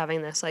keeps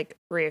having this like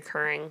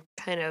reoccurring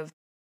kind of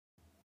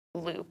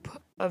loop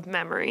of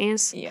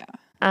memories. Yeah.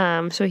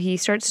 So he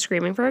starts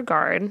screaming for a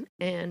guard,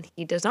 and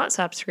he does not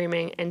stop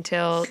screaming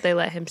until they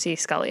let him see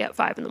Scully at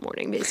 5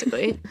 a.m,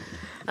 basically.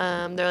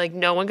 They're like,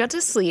 no one got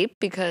to sleep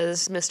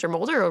because Mr.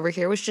 Mulder over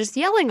here was just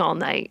yelling all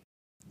night.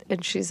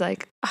 And she's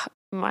like,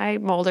 my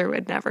Mulder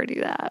would never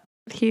do that.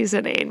 He's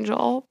an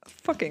angel.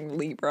 Fucking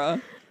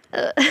Libra.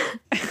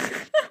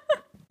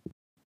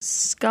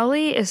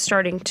 Scully is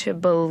starting to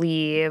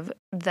believe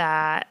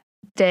that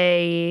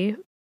they,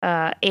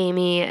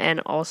 Amy and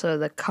also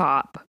the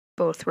cop,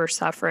 both were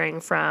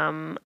suffering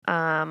from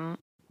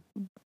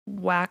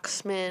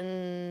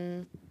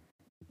Waxman.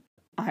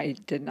 I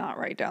did not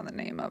write down the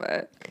name of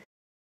it.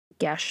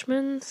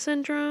 Geschman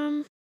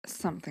syndrome?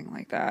 Something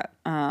like that.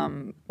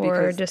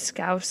 Or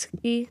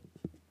Duskowski.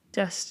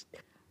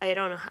 I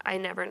don't know. I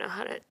never know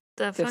how to.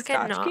 The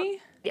fucking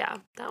yeah,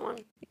 that one.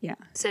 Yeah.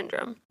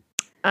 Syndrome.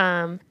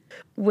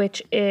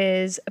 Which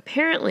is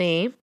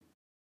apparently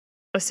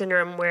a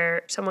syndrome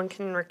where someone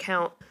can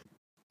recount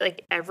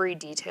like every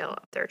detail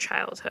of their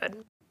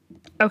childhood.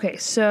 Okay,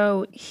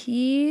 so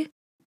he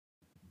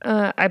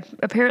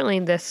apparently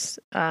this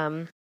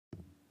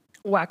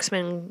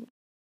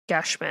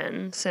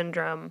Waxman-Geschman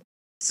syndrome,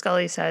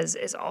 Scully says,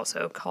 is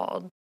also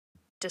called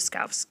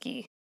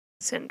Duskowski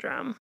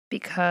syndrome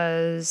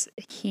because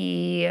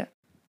he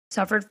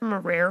suffered from a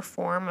rare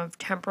form of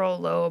temporal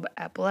lobe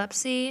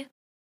epilepsy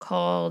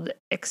called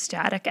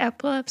ecstatic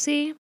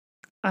epilepsy.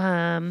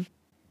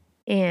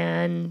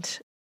 And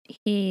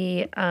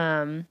he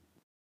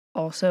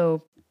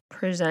also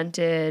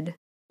presented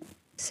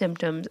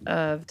symptoms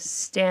of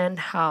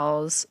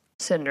Stendhal's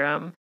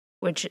syndrome,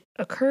 which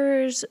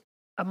occurs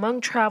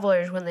among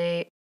travelers when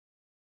they...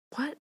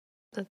 What?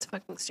 That's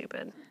fucking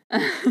stupid.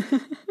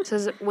 It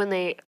says when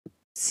they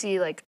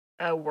see, like,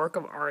 a work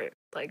of art,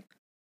 like,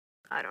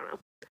 I don't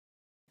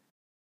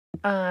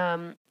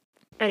know.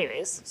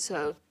 Anyways,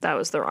 so that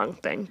was the wrong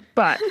thing.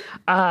 But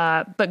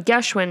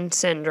Geschwin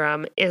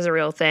syndrome is a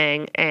real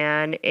thing,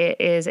 and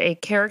it is a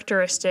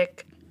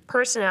characteristic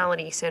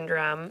personality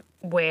syndrome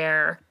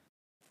where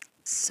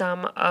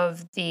some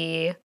of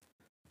the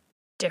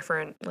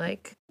different,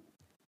 like,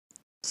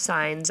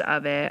 signs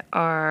of it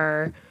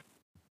are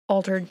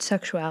altered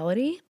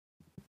sexuality,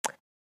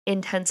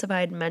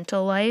 intensified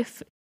mental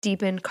life,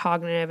 deepened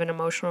cognitive and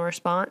emotional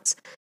response,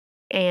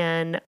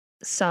 and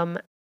some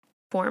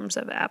forms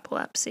of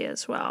epilepsy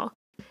as well.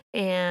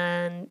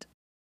 And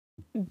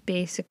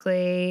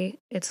basically,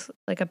 it's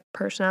like a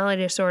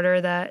personality disorder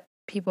that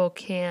people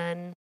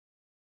can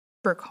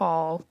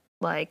recall,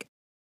 like,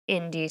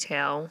 in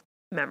detail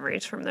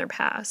memories from their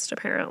past,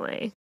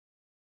 apparently.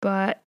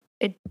 But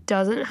it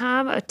doesn't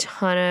have a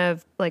ton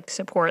of, like,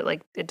 support.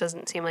 Like, it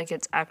doesn't seem like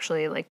it's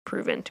actually, like,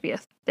 proven to be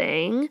a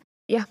thing.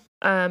 Yeah.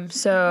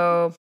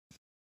 So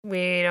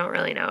we don't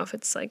really know if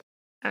it's, like,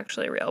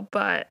 actually real,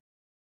 but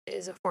it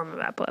is a form of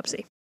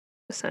epilepsy,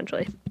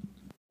 essentially.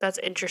 That's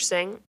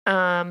interesting.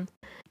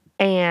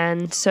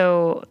 And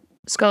so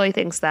Scully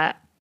thinks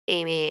that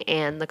Amy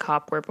and the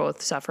cop were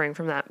both suffering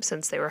from that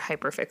since they were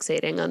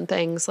hyperfixating on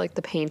things like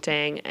the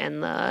painting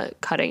and the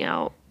cutting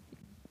out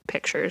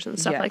pictures and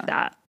stuff like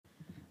that.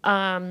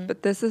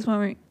 But this is when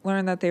we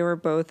learned that they were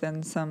both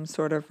in some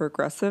sort of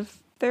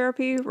regressive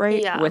therapy,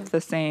 right? Yeah. With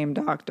the same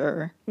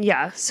doctor.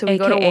 Yeah. So we AKA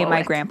go to Warwick.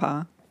 my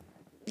grandpa.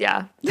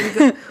 Yeah.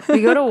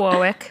 We go to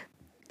Warwick.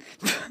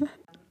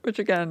 Which,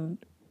 again,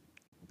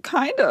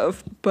 kind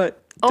of,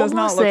 but does Almost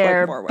not look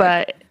there, like Warwick.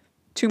 but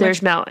there's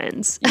There's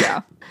mountains.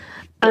 Yeah.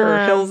 There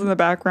are hills in the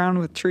background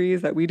with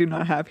trees that we do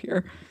not have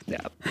here.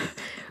 Yeah.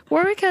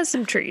 Warwick has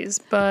some trees,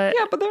 but...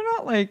 Yeah, but they're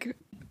not like,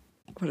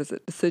 what is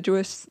it,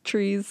 deciduous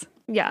trees?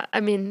 Yeah,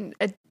 I mean,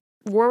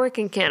 Warwick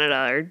and Canada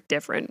are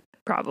different,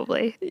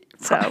 probably.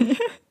 So, a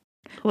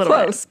little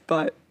Close, bit.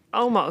 but...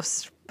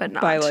 Almost, but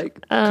not. By like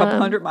a couple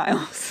hundred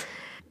miles.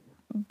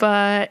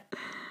 But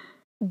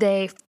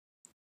they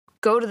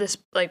go to this,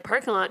 like,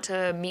 parking lot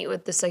to meet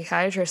with the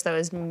psychiatrist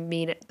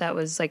that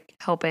was like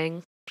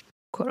helping,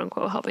 quote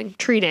unquote helping,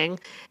 treating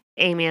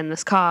Amy and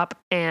this cop,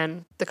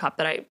 and the cop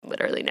that I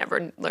literally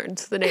never learned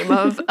the name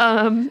of.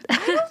 I don't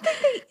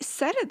think they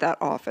said it that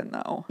often,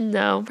 though.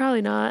 No,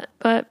 probably not.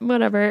 But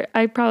whatever.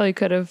 I probably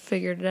could have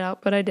figured it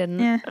out, but I didn't.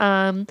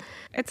 Yeah.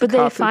 But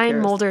they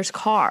find Mulder's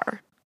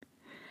car.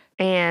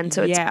 And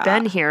so it's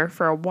been here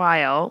for a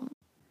while.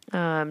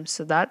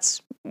 So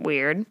that's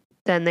weird.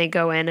 Then they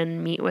go in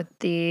and meet with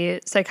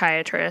the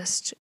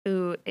psychiatrist,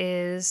 who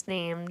is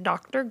named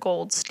Dr.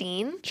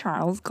 Goldstein.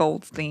 Charles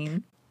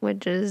Goldstein.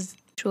 Which is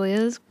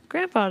Julia's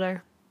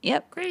grandfather.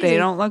 Yep. Crazy. They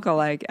don't look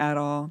alike at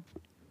all,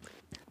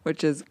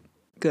 which is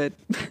good.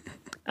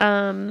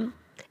 Yeah,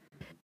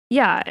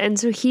 and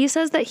so he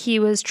says that he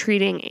was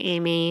treating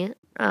Amy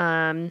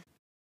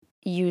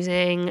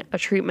using a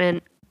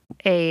treatment,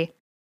 a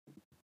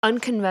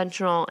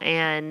unconventional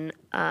and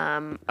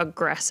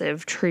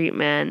aggressive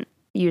treatment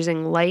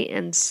using light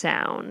and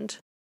sound.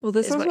 Well,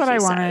 this is what I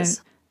wanted,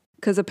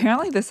 because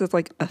apparently this is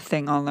like a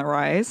thing on the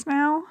rise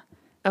now.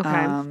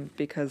 Okay.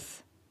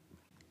 Because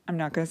I'm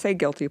not going to say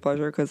guilty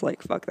pleasure, because,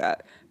 like, fuck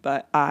that.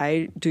 But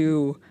I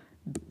do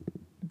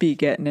be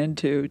getting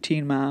into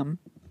Teen Mom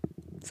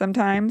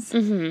sometimes.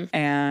 Mm-hmm.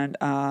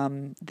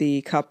 And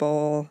the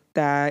couple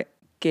that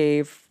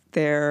gave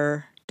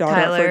their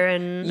daughter... Tyler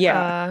and...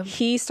 Yeah.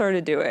 He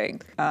started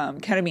doing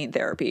ketamine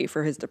therapy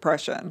for his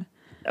depression.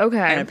 Okay.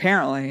 And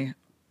apparently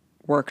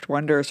worked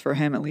wonders for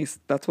him. At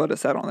least that's what it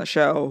said on the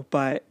show.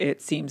 But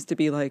it seems to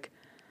be like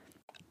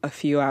a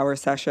few-hour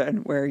session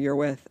where you're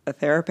with a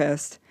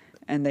therapist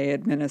and they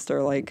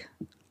administer like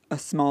a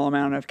small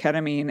amount of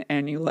ketamine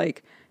and you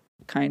like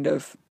kind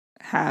of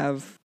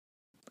have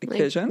like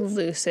visions,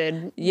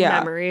 lucid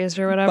memories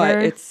or whatever.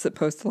 But it's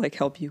supposed to like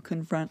help you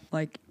confront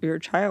like your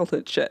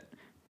childhood shit.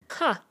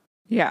 Huh.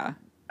 Yeah.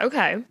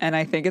 Okay. And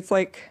I think it's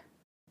like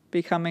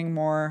becoming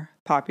more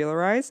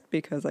popularized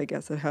because I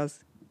guess it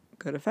has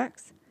good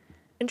effects.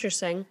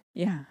 Interesting.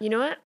 Yeah. You know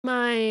what?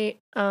 My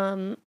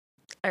I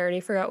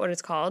already forgot what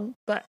it's called,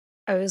 but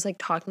I was like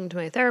talking to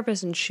my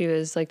therapist and she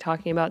was like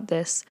talking about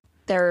this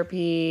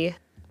therapy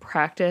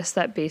practice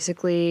that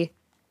basically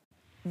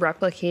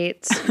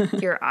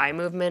replicates your eye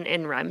movement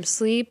in REM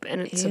sleep,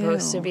 and it's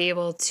supposed to be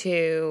able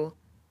to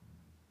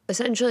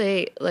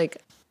essentially, like,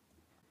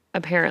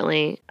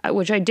 apparently,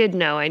 which I did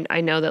know,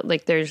 I know that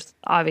like there's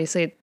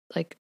obviously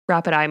like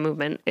rapid eye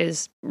movement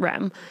is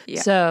REM.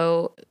 Yeah.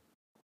 So,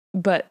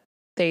 but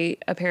they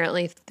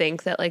apparently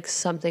think that like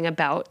something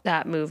about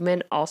that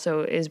movement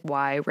also is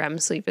why REM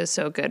sleep is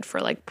so good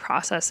for like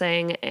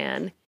processing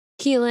and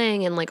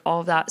healing and like all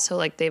of that. So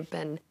like they've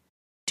been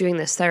doing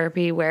this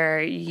therapy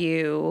where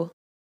you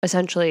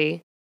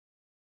essentially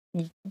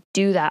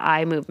do that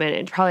eye movement.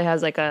 It probably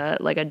has like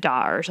a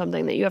dot or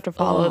something that you have to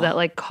follow that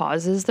like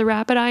causes the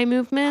rapid eye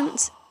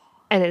movements.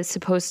 And it's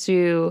supposed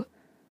to,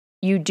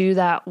 you do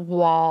that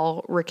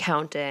while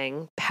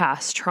recounting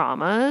past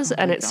traumas,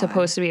 and it's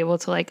supposed to be able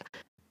to like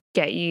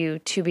get you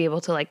to be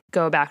able to like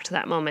go back to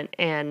that moment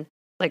and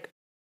like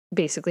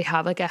basically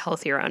have like a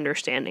healthier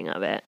understanding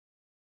of it,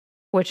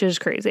 which is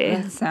crazy.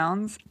 That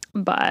sounds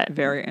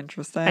very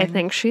interesting. I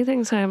think she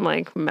thinks I'm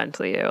like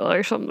mentally ill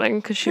or something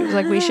because she was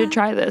like, we should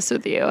try this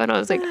with you. And I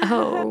was like,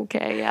 oh,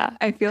 okay, yeah.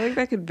 I feel like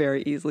that could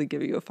very easily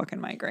give you a fucking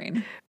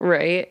migraine.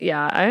 Right,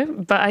 yeah.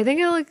 But I think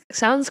it like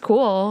sounds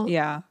cool.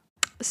 Yeah.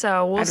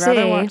 So we'll see. I'd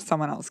rather watch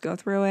someone else go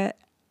through it.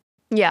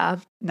 Yeah.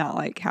 Not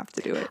like have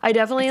to do it. I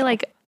definitely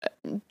like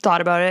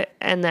thought about it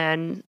and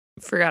then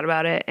forgot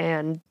about it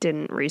and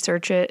didn't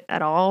research it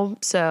at all.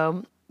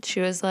 So she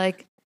was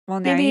like, well,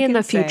 maybe in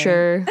the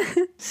future.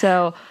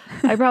 So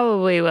I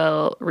probably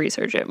will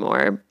research it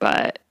more,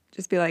 but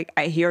just be like,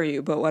 I hear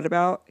you, but what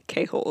about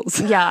K-holes?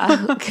 Yeah.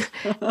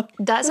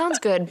 That sounds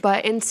good.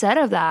 But instead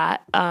of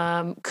that,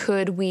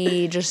 could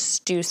we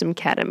just do some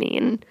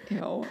ketamine?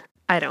 Ew.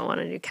 I don't want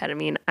to do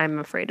ketamine. I'm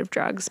afraid of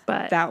drugs,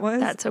 but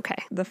that's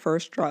okay. The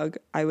first drug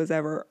I was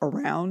ever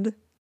around,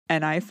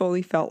 and I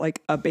fully felt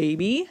like a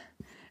baby.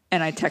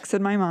 And I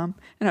texted my mom,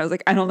 and I was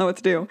like, I don't know what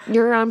to do.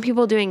 You're around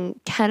people doing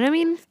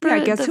ketamine? Yeah,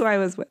 guess who I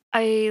was with?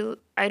 I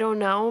don't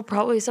know.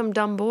 Probably some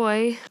dumb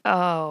boy.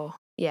 Oh,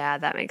 yeah,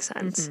 that makes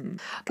sense.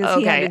 Because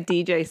he had a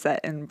DJ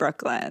set in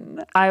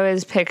Brooklyn. I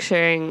was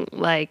picturing,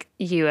 like,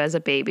 you as a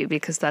baby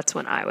because that's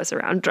when I was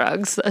around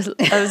drugs. I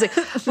was like,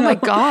 oh, my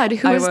God,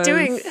 who was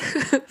doing...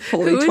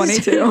 fully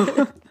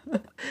 22.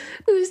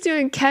 Who's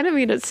doing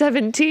ketamine at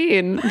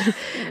 17?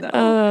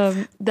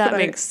 No. That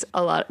makes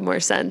a lot more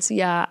sense.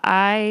 Yeah,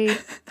 I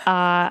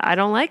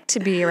don't like to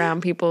be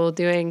around people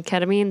doing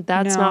ketamine.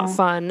 That's not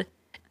fun,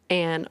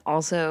 and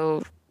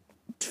also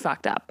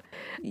fucked up.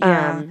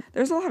 Yeah,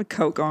 there's a lot of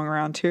coke going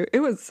around too.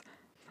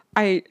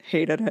 I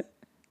hated it.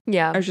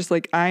 Yeah, I was just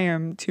like, I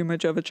am too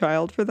much of a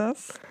child for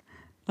this.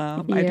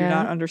 I do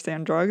not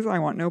understand drugs. I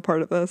want no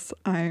part of this.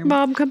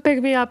 Mom, come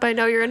pick me up. I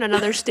know you're in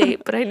another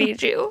state, but I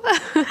need you. I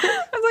was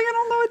like, I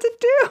don't know what to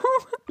do.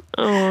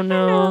 Oh,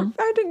 no.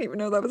 I didn't even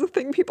know that was a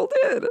thing people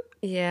did.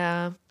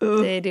 Yeah,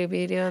 they do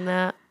be doing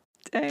that.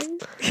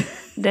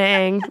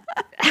 Dang.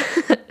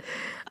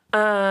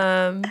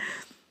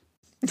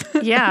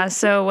 Yeah,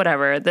 so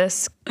whatever.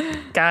 This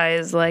guy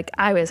is like,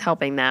 I was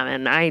helping them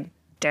and I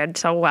did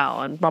so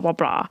well and blah, blah,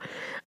 blah.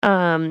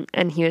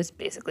 And he was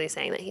basically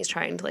saying that he's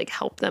trying to like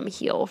help them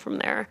heal from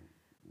their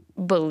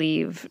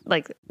belief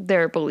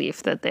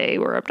that they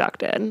were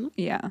abducted.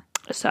 Yeah.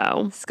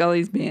 So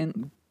Scully's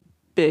being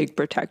big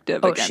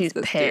protective against she's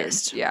this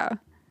pissed. Dude. Yeah.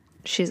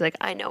 She's like,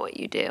 I know what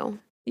you do.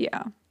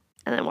 Yeah.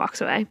 And then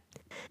walks away.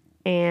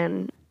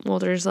 And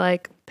Mulder's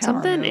like,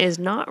 something is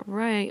not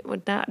right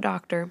with that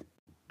doctor.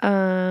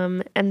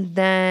 And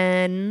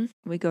then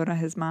we go to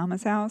his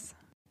mama's house.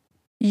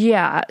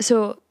 Yeah.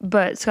 So,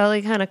 but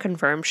Scully kind of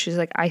confirms. She's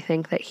like, I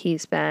think that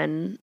he's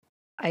been,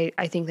 I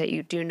think that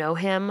you do know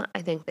him.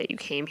 I think that you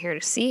came here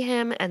to see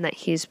him and that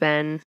he's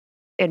been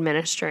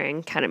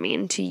administering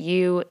ketamine to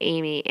you,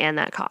 Amy, and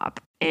that cop.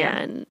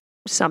 And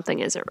something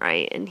isn't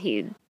right. And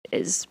he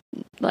is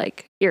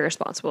like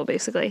irresponsible,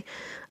 basically.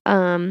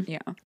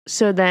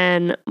 So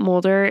then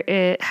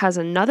Mulder has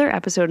another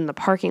episode in the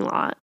parking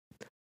lot.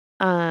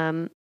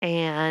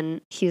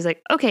 And he's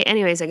like, okay,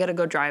 anyways, I got to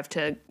go drive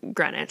to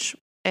Greenwich.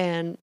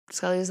 And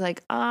Scully's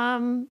like,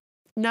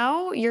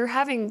 no, you're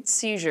having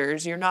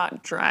seizures. You're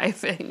not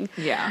driving.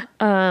 Yeah.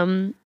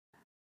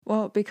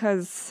 Well,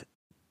 because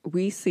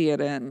we see it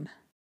in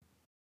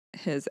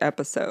his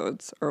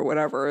episodes or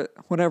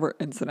whatever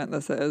incident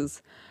this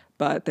is,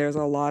 but there's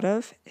a lot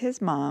of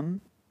his mom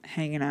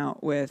hanging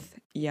out with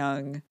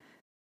young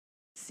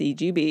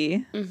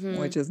CGB,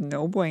 which is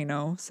no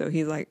bueno. So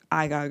he's like,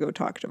 I gotta go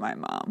talk to my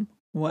mom.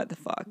 What the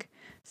fuck?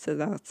 So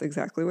that's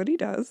exactly what he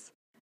does.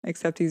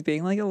 Except he's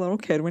being like a little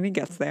kid when he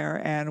gets there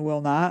and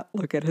will not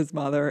look at his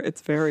mother.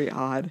 It's very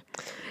odd.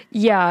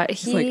 Yeah,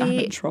 he's like, I'm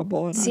in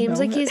trouble. And seems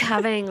like he's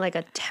having like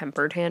a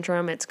temper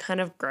tantrum. It's kind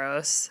of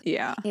gross.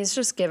 Yeah. He's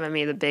just giving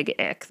me the big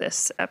ick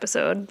this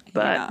episode.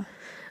 But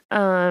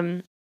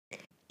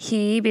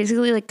he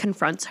basically like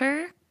confronts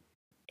her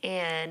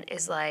and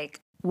is like,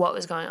 what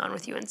was going on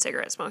with you and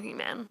cigarette smoking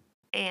man?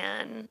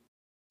 And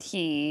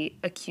he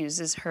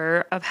accuses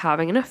her of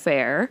having an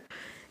affair.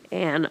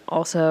 And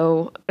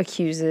also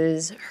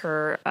accuses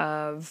her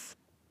of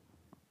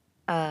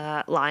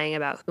lying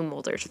about who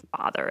Mulder's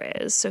father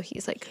is. So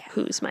he's like,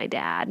 who's my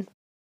dad?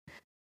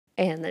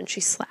 And then she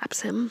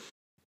slaps him.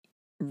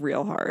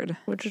 Real hard.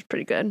 Which is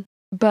pretty good.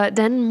 But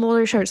then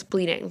Mulder starts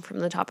bleeding from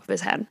the top of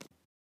his head.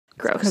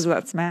 Gross. Because of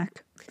that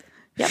smack.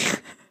 Yep.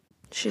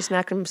 She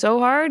smacked him so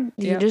hard,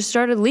 he just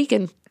started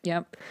leaking.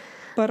 Yep.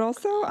 But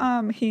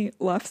also, he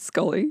left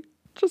Scully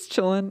just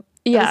chilling.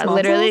 Yeah,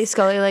 literally,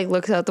 Scully like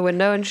looks out the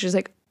window and she's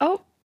like, oh,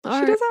 she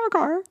does have a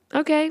car.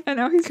 Okay. And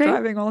now he's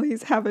driving while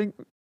he's having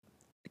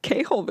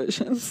K-hole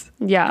visions.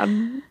 Yeah.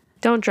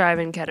 Don't drive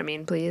in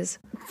ketamine, please.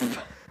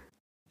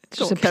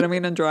 Just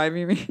ketamine and drive,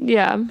 you mean?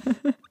 Yeah.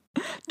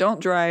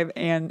 Don't drive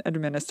and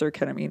administer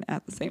ketamine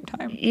at the same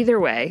time. Either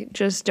way,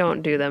 just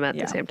don't do them at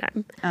the same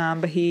time.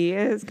 But he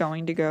is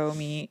going to go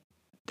meet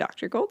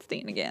Dr.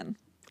 Goldstein again.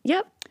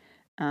 Yep.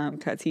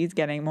 Because he's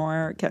getting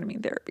more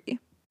ketamine therapy.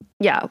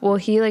 Yeah, well,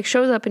 he like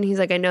shows up and he's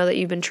like, I know that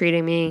you've been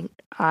treating me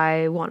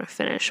I want to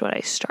finish what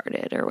I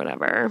started or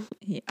whatever.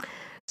 Yeah.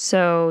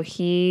 So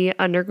he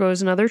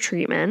undergoes another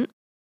treatment.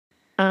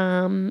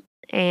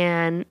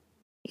 And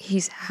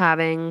he's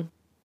having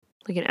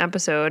like an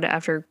episode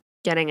after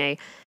getting a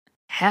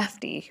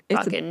hefty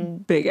fucking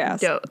big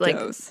ass dose. Like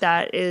dose.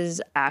 that is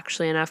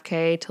actually enough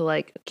K to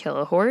like kill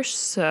a horse.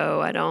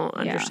 So I don't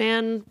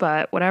understand,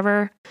 but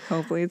whatever.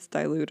 Hopefully it's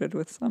diluted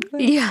with something.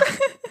 Yeah.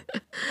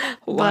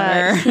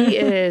 Water. But he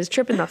is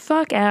tripping the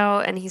fuck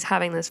out and he's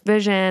having this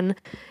vision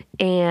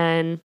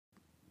and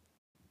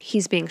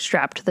he's being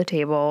strapped to the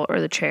table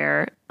or the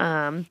chair.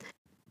 And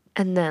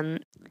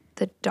then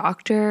the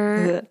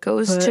doctor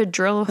goes to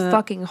drill a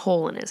fucking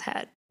hole in his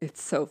head.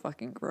 It's so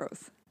fucking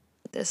gross.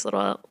 With this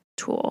little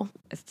tool.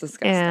 It's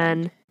disgusting.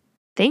 And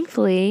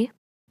thankfully,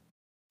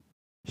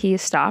 he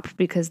is stopped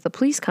because the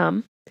police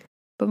come,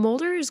 but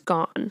Mulder is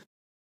gone.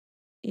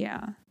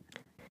 Yeah.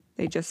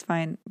 They just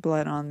find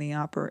blood on the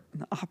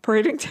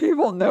operating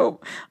table. No.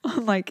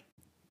 On like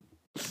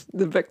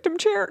the victim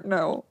chair.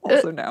 No.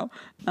 Also no.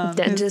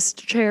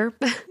 Dentist chair.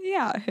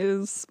 Yeah.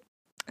 His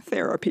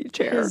therapy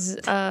chair. His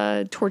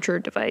torture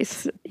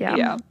device. Yeah.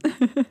 Yeah.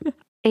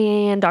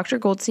 And Dr.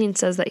 Goldstein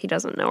says that he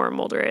doesn't know where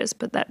Mulder is,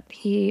 but that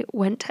he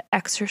went to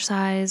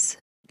exorcise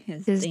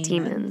his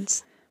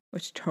demons.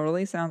 Which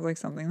totally sounds like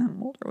something that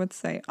Mulder would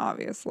say,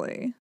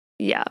 obviously.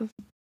 Yeah.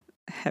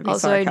 Heavy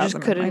also, sarcasm I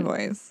just couldn't, in my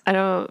voice. I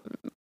don't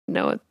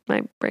know what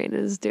my brain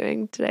is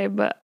doing today,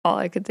 but all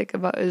I could think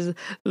about is a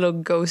little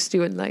ghost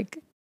doing like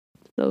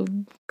little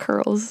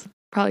curls.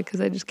 Probably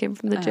because I just came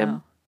from the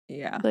gym.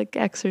 Yeah. Like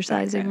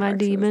exercising my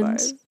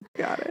demons.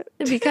 Got it.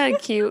 It'd be kind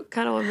of cute.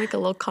 Kind of want to make a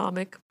little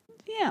comic.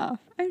 Yeah.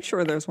 I'm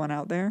sure there's one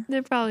out there.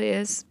 There probably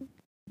is.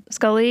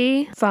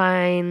 Scully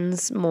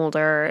finds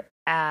Mulder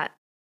at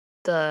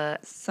the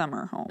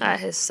summer home. At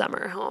his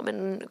summer home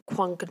in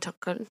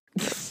Quanquatuck.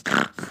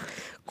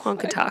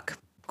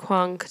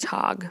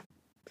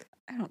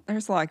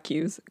 There's a lot of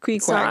cues.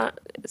 It's not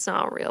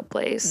a real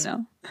place.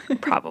 No.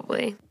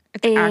 Probably.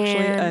 It's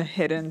actually a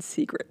hidden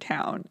secret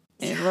town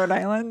in Rhode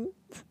Island.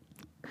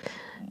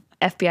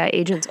 FBI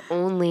agents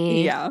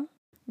only. Yeah.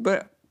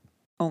 But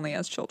only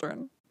as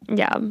children.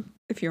 Yeah.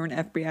 If you're an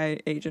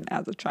FBI agent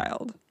as a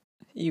child,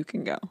 you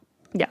can go.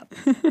 Yeah.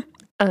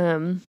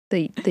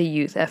 The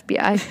youth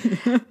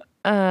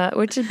FBI.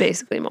 Which is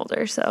basically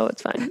Mulder, so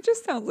it's fine. It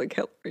just sounds like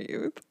Hitler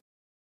Youth.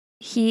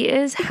 He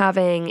is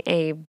having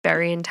a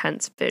very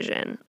intense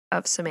vision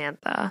of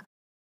Samantha,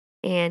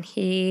 and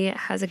he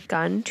has a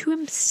gun to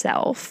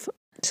himself,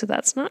 so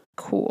that's not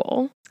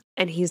cool.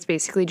 And he's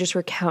basically just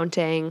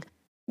recounting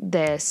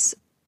this,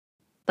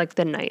 like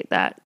the night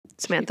that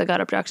Samantha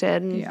got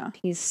abducted. And yeah.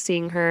 He's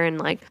seeing her and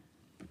like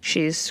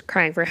she's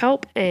crying for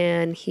help,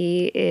 and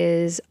he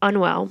is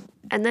unwell.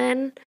 And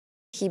then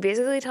he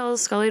basically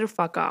tells Scully to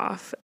fuck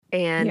off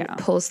and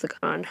pulls the gun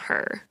on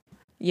her.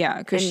 Yeah,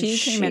 because she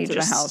came into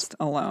the house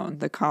alone.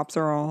 The cops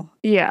are all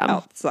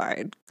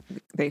outside.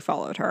 They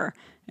followed her.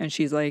 And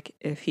she's like,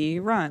 if he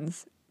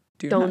runs,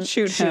 don't not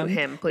shoot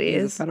him, please.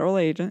 He's a federal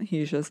agent.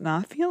 He's just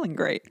not feeling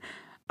great.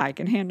 I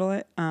can handle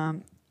it.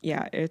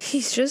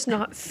 He's just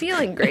not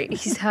feeling great.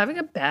 He's having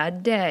a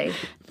bad day.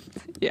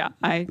 Yeah.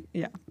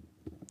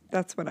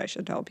 That's what I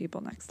should tell people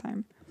next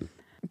time.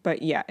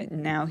 But yeah,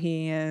 now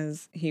he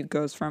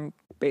goes from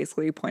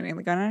basically pointing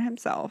the gun at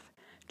himself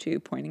to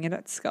pointing it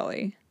at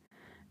Scully.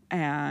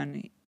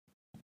 And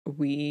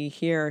we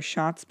hear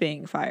shots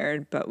being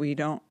fired, but we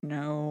don't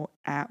know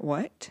at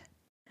what.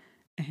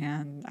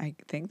 And I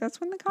think that's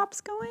when the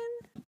cops go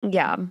in.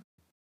 Yeah.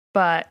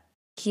 But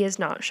he has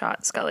not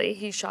shot Scully.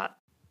 He shot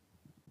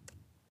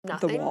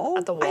nothing at the wall.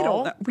 I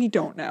don't know. We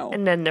don't know.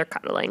 And then they're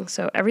cuddling,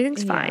 so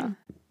everything's fine.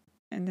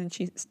 And then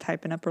she's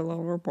typing up her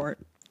little report.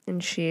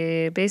 And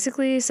she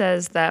basically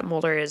says that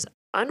Mulder is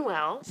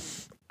unwell,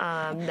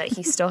 that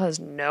he still has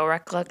no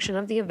recollection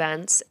of the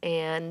events,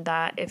 and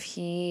that if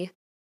he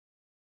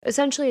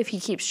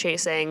keeps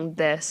chasing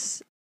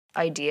this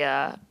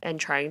idea and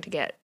trying to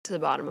get to the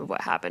bottom of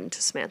what happened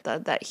to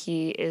Samantha, that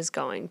he is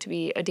going to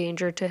be a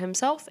danger to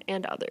himself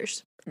and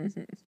others.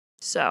 Mm-hmm.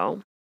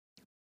 So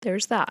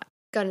there's that.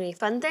 Got any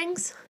fun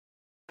things?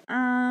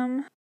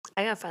 I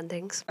got fun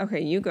things.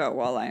 Okay, you go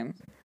while I'm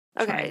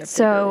okay.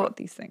 So what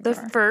these things the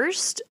are.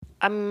 first,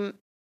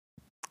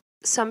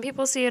 some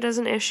people see it as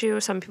an issue,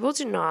 some people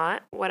do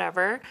not.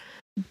 Whatever,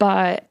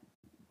 but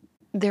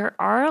there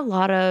are a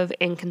lot of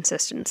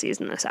inconsistencies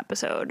in this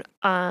episode.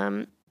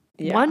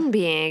 One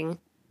being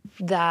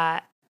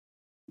that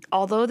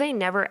although they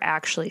never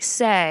actually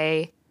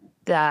say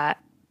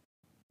that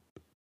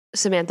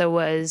Samantha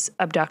was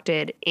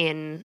abducted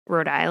in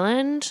Rhode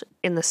Island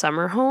in the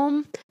summer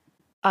home,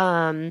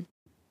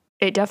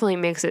 it definitely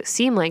makes it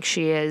seem like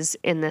she is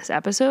in this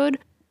episode.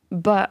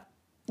 But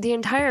the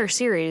entire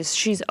series,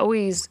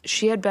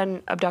 she had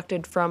been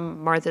abducted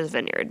from Martha's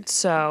Vineyard,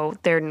 so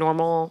their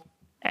normal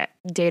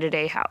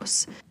day-to-day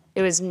house.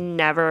 It was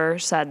never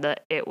said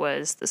that it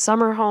was the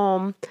summer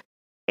home.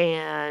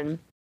 And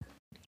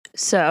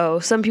so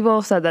some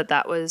people said that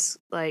that was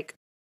like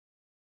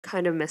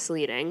kind of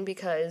misleading,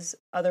 because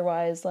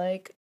otherwise,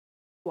 like,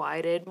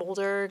 why did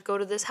Mulder go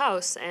to this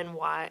house and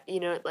why,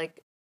 like,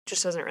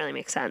 just doesn't really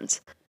make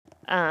sense.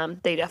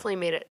 They definitely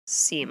made it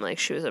seem like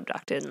she was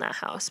abducted in that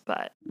house,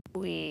 but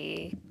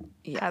we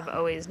have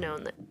always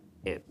known that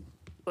it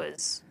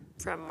was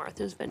from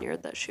Martha's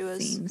Vineyard that she was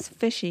seems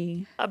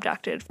fishy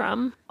abducted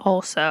from.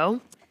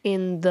 Also,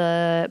 in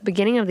the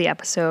beginning of the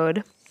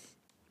episode,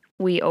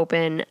 we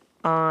open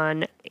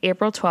on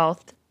April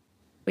 12th.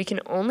 We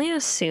can only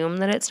assume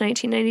that it's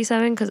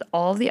 1997 because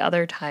all of the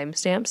other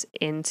timestamps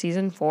in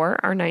season 4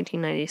 are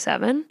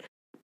 1997.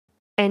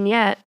 And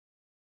yet,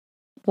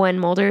 when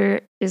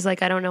Mulder is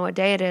like, I don't know what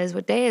day it is,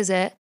 what day is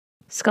it?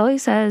 Scully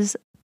says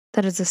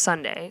that it's a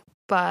Sunday,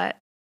 but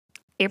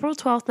April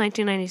 12th,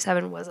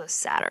 1997 was a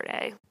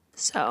Saturday.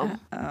 So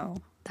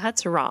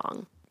that's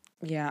wrong.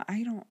 Yeah,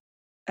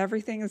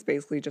 everything is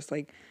basically just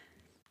like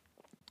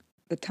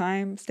the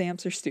time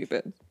stamps are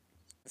stupid.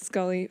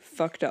 Scully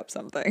fucked up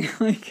something.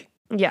 Like,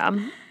 yeah.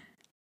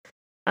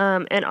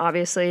 And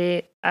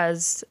obviously,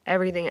 as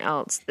everything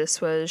else, this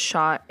was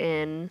shot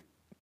in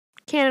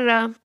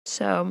Canada,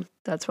 so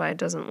that's why it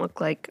doesn't look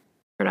like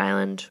Rhode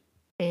Island.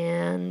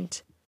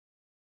 And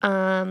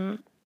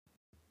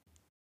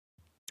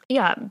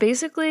yeah,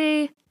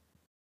 basically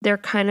they're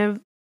kind of,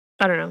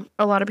 I don't know,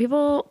 a lot of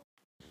people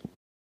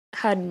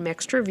had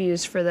mixed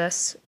reviews for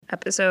this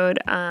episode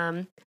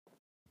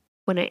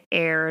when it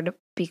aired,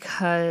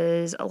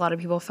 because a lot of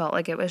people felt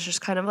like it was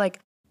just kind of like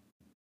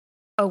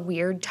a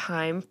weird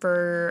time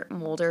for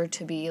Mulder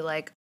to be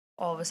like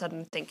all of a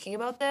sudden thinking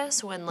about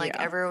this when like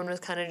everyone was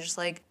kind of just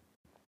like,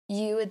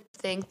 you would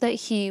think that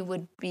he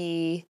would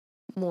be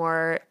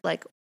more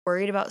like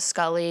worried about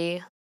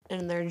Scully,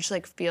 and there just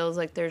like feels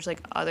like there's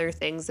like other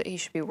things that he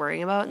should be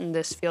worrying about, and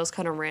this feels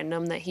kind of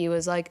random that he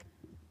was like,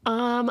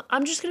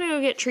 I'm just gonna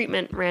go get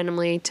treatment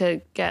randomly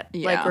to get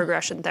like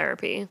regression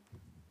therapy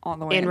on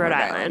the way in Rhode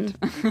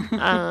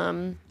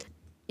Island.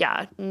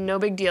 Yeah, no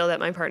big deal that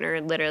my partner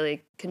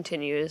literally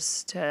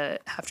continues to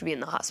have to be in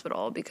the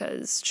hospital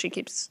because she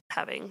keeps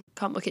having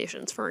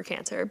complications from her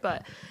cancer.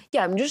 But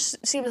yeah, it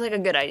just seems like a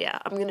good idea.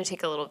 I'm going to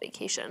take a little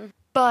vacation.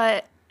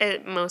 But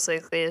it most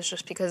likely is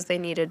just because they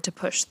needed to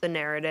push the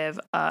narrative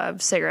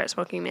of cigarette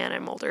smoking man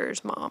and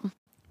Mulder's mom.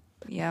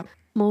 Yep.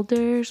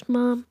 Mulder's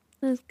mom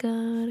has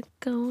got it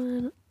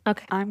going.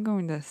 Okay. I'm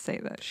going to say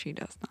that she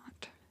does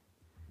not.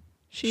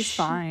 She's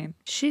fine.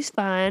 She's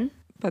fine.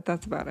 But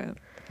that's about it.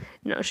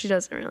 No, she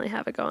doesn't really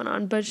have it going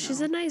on, but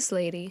she's a nice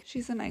lady.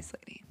 She's a nice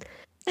lady.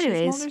 Anyways.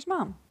 She's Mulder's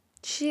mom.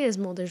 She is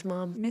Mulder's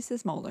mom.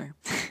 Mrs. Mulder.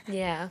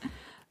 Yeah.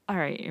 All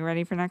right, you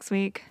ready for next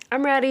week?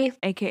 I'm ready.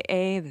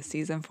 AKA the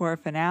season 4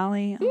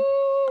 finale.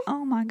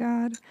 Oh my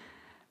God.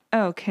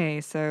 Okay,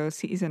 so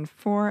season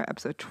 4,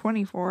 episode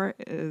 24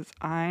 is,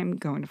 I'm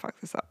going to fuck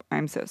this up.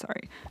 I'm so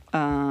sorry.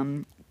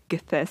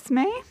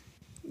 Gethsemane?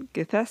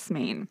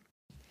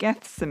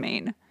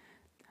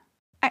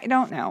 I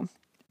don't know.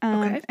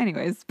 Okay.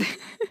 Anyways,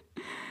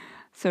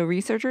 so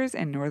researchers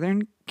in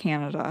northern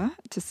Canada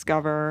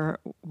discover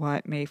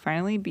what may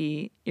finally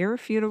be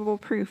irrefutable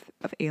proof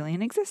of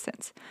alien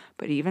existence.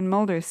 But even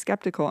Mulder is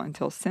skeptical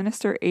until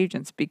sinister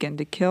agents begin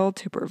to kill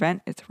to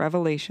prevent its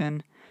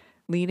revelation,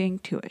 leading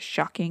to a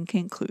shocking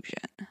conclusion.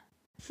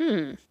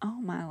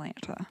 Oh my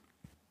Lanta.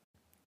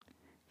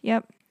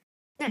 Yep.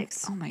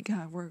 Nice. Oh my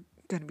God, we're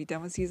going to be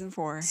done with season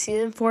 4.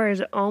 Season 4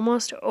 is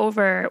almost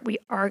over. We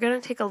are going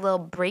to take a little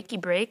break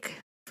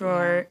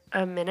for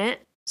a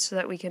minute so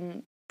that we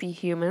can be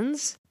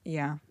humans.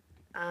 Yeah.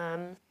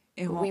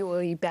 We will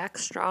be back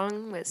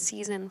strong with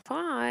season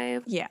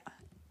 5. Yeah.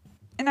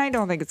 And I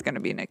don't think it's going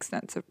to be an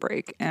extensive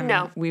break.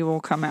 And we will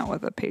come out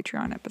with a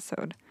Patreon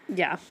episode.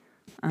 Yeah.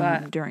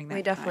 But during that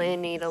we definitely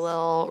need a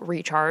little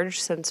recharge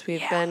since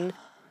we've been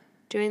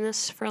doing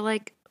this for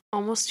like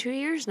almost 2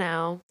 years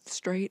now.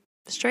 Straight.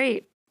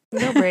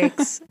 No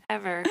breaks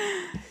ever.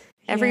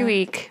 Every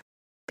week.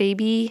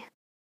 Baby.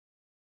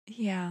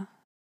 Yeah.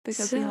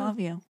 Because we love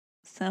you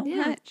so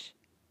much.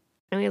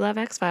 And we love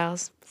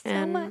X-Files.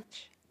 So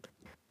much.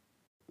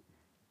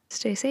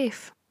 Stay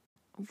safe.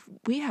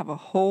 We have a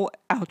whole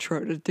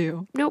outro to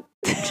do. Nope.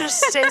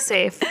 Just stay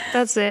safe.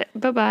 That's it.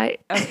 Bye-bye.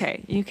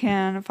 Okay. You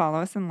can follow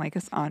us and like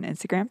us on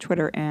Instagram,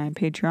 Twitter, and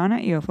Patreon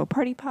at UFO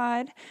Party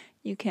Pod.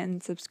 You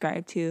can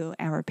subscribe to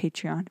our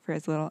Patreon for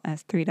as little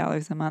as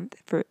 $3 a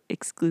month for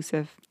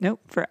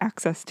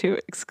access to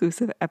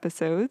exclusive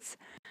episodes.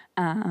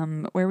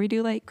 Where we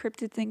do like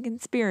cryptids and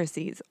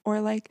conspiracies,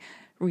 or like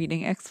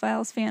reading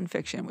X-Files fan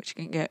fiction, which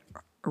can get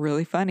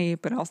really funny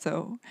but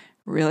also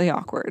really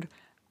awkward.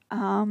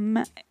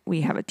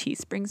 We have a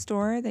Teespring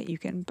store that you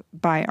can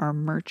buy our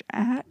merch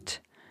at.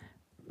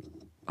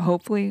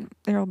 Hopefully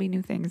there will be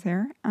new things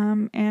there.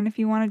 And if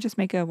you want to just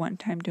make a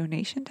one-time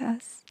donation to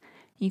us,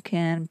 you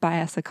can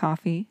buy us a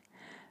coffee,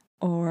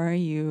 or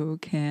you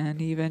can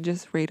even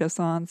just rate us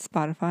on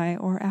Spotify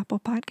or Apple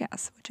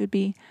Podcasts, which would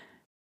be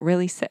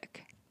really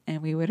sick.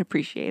 And we would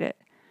appreciate it.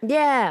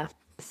 Yeah.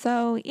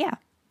 So, yeah,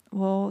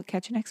 we'll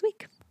catch you next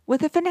week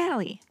with a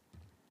finale.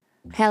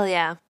 Hell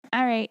yeah.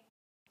 All right.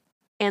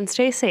 And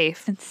stay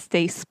safe. And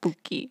stay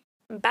spooky.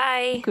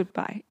 Bye.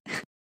 Goodbye.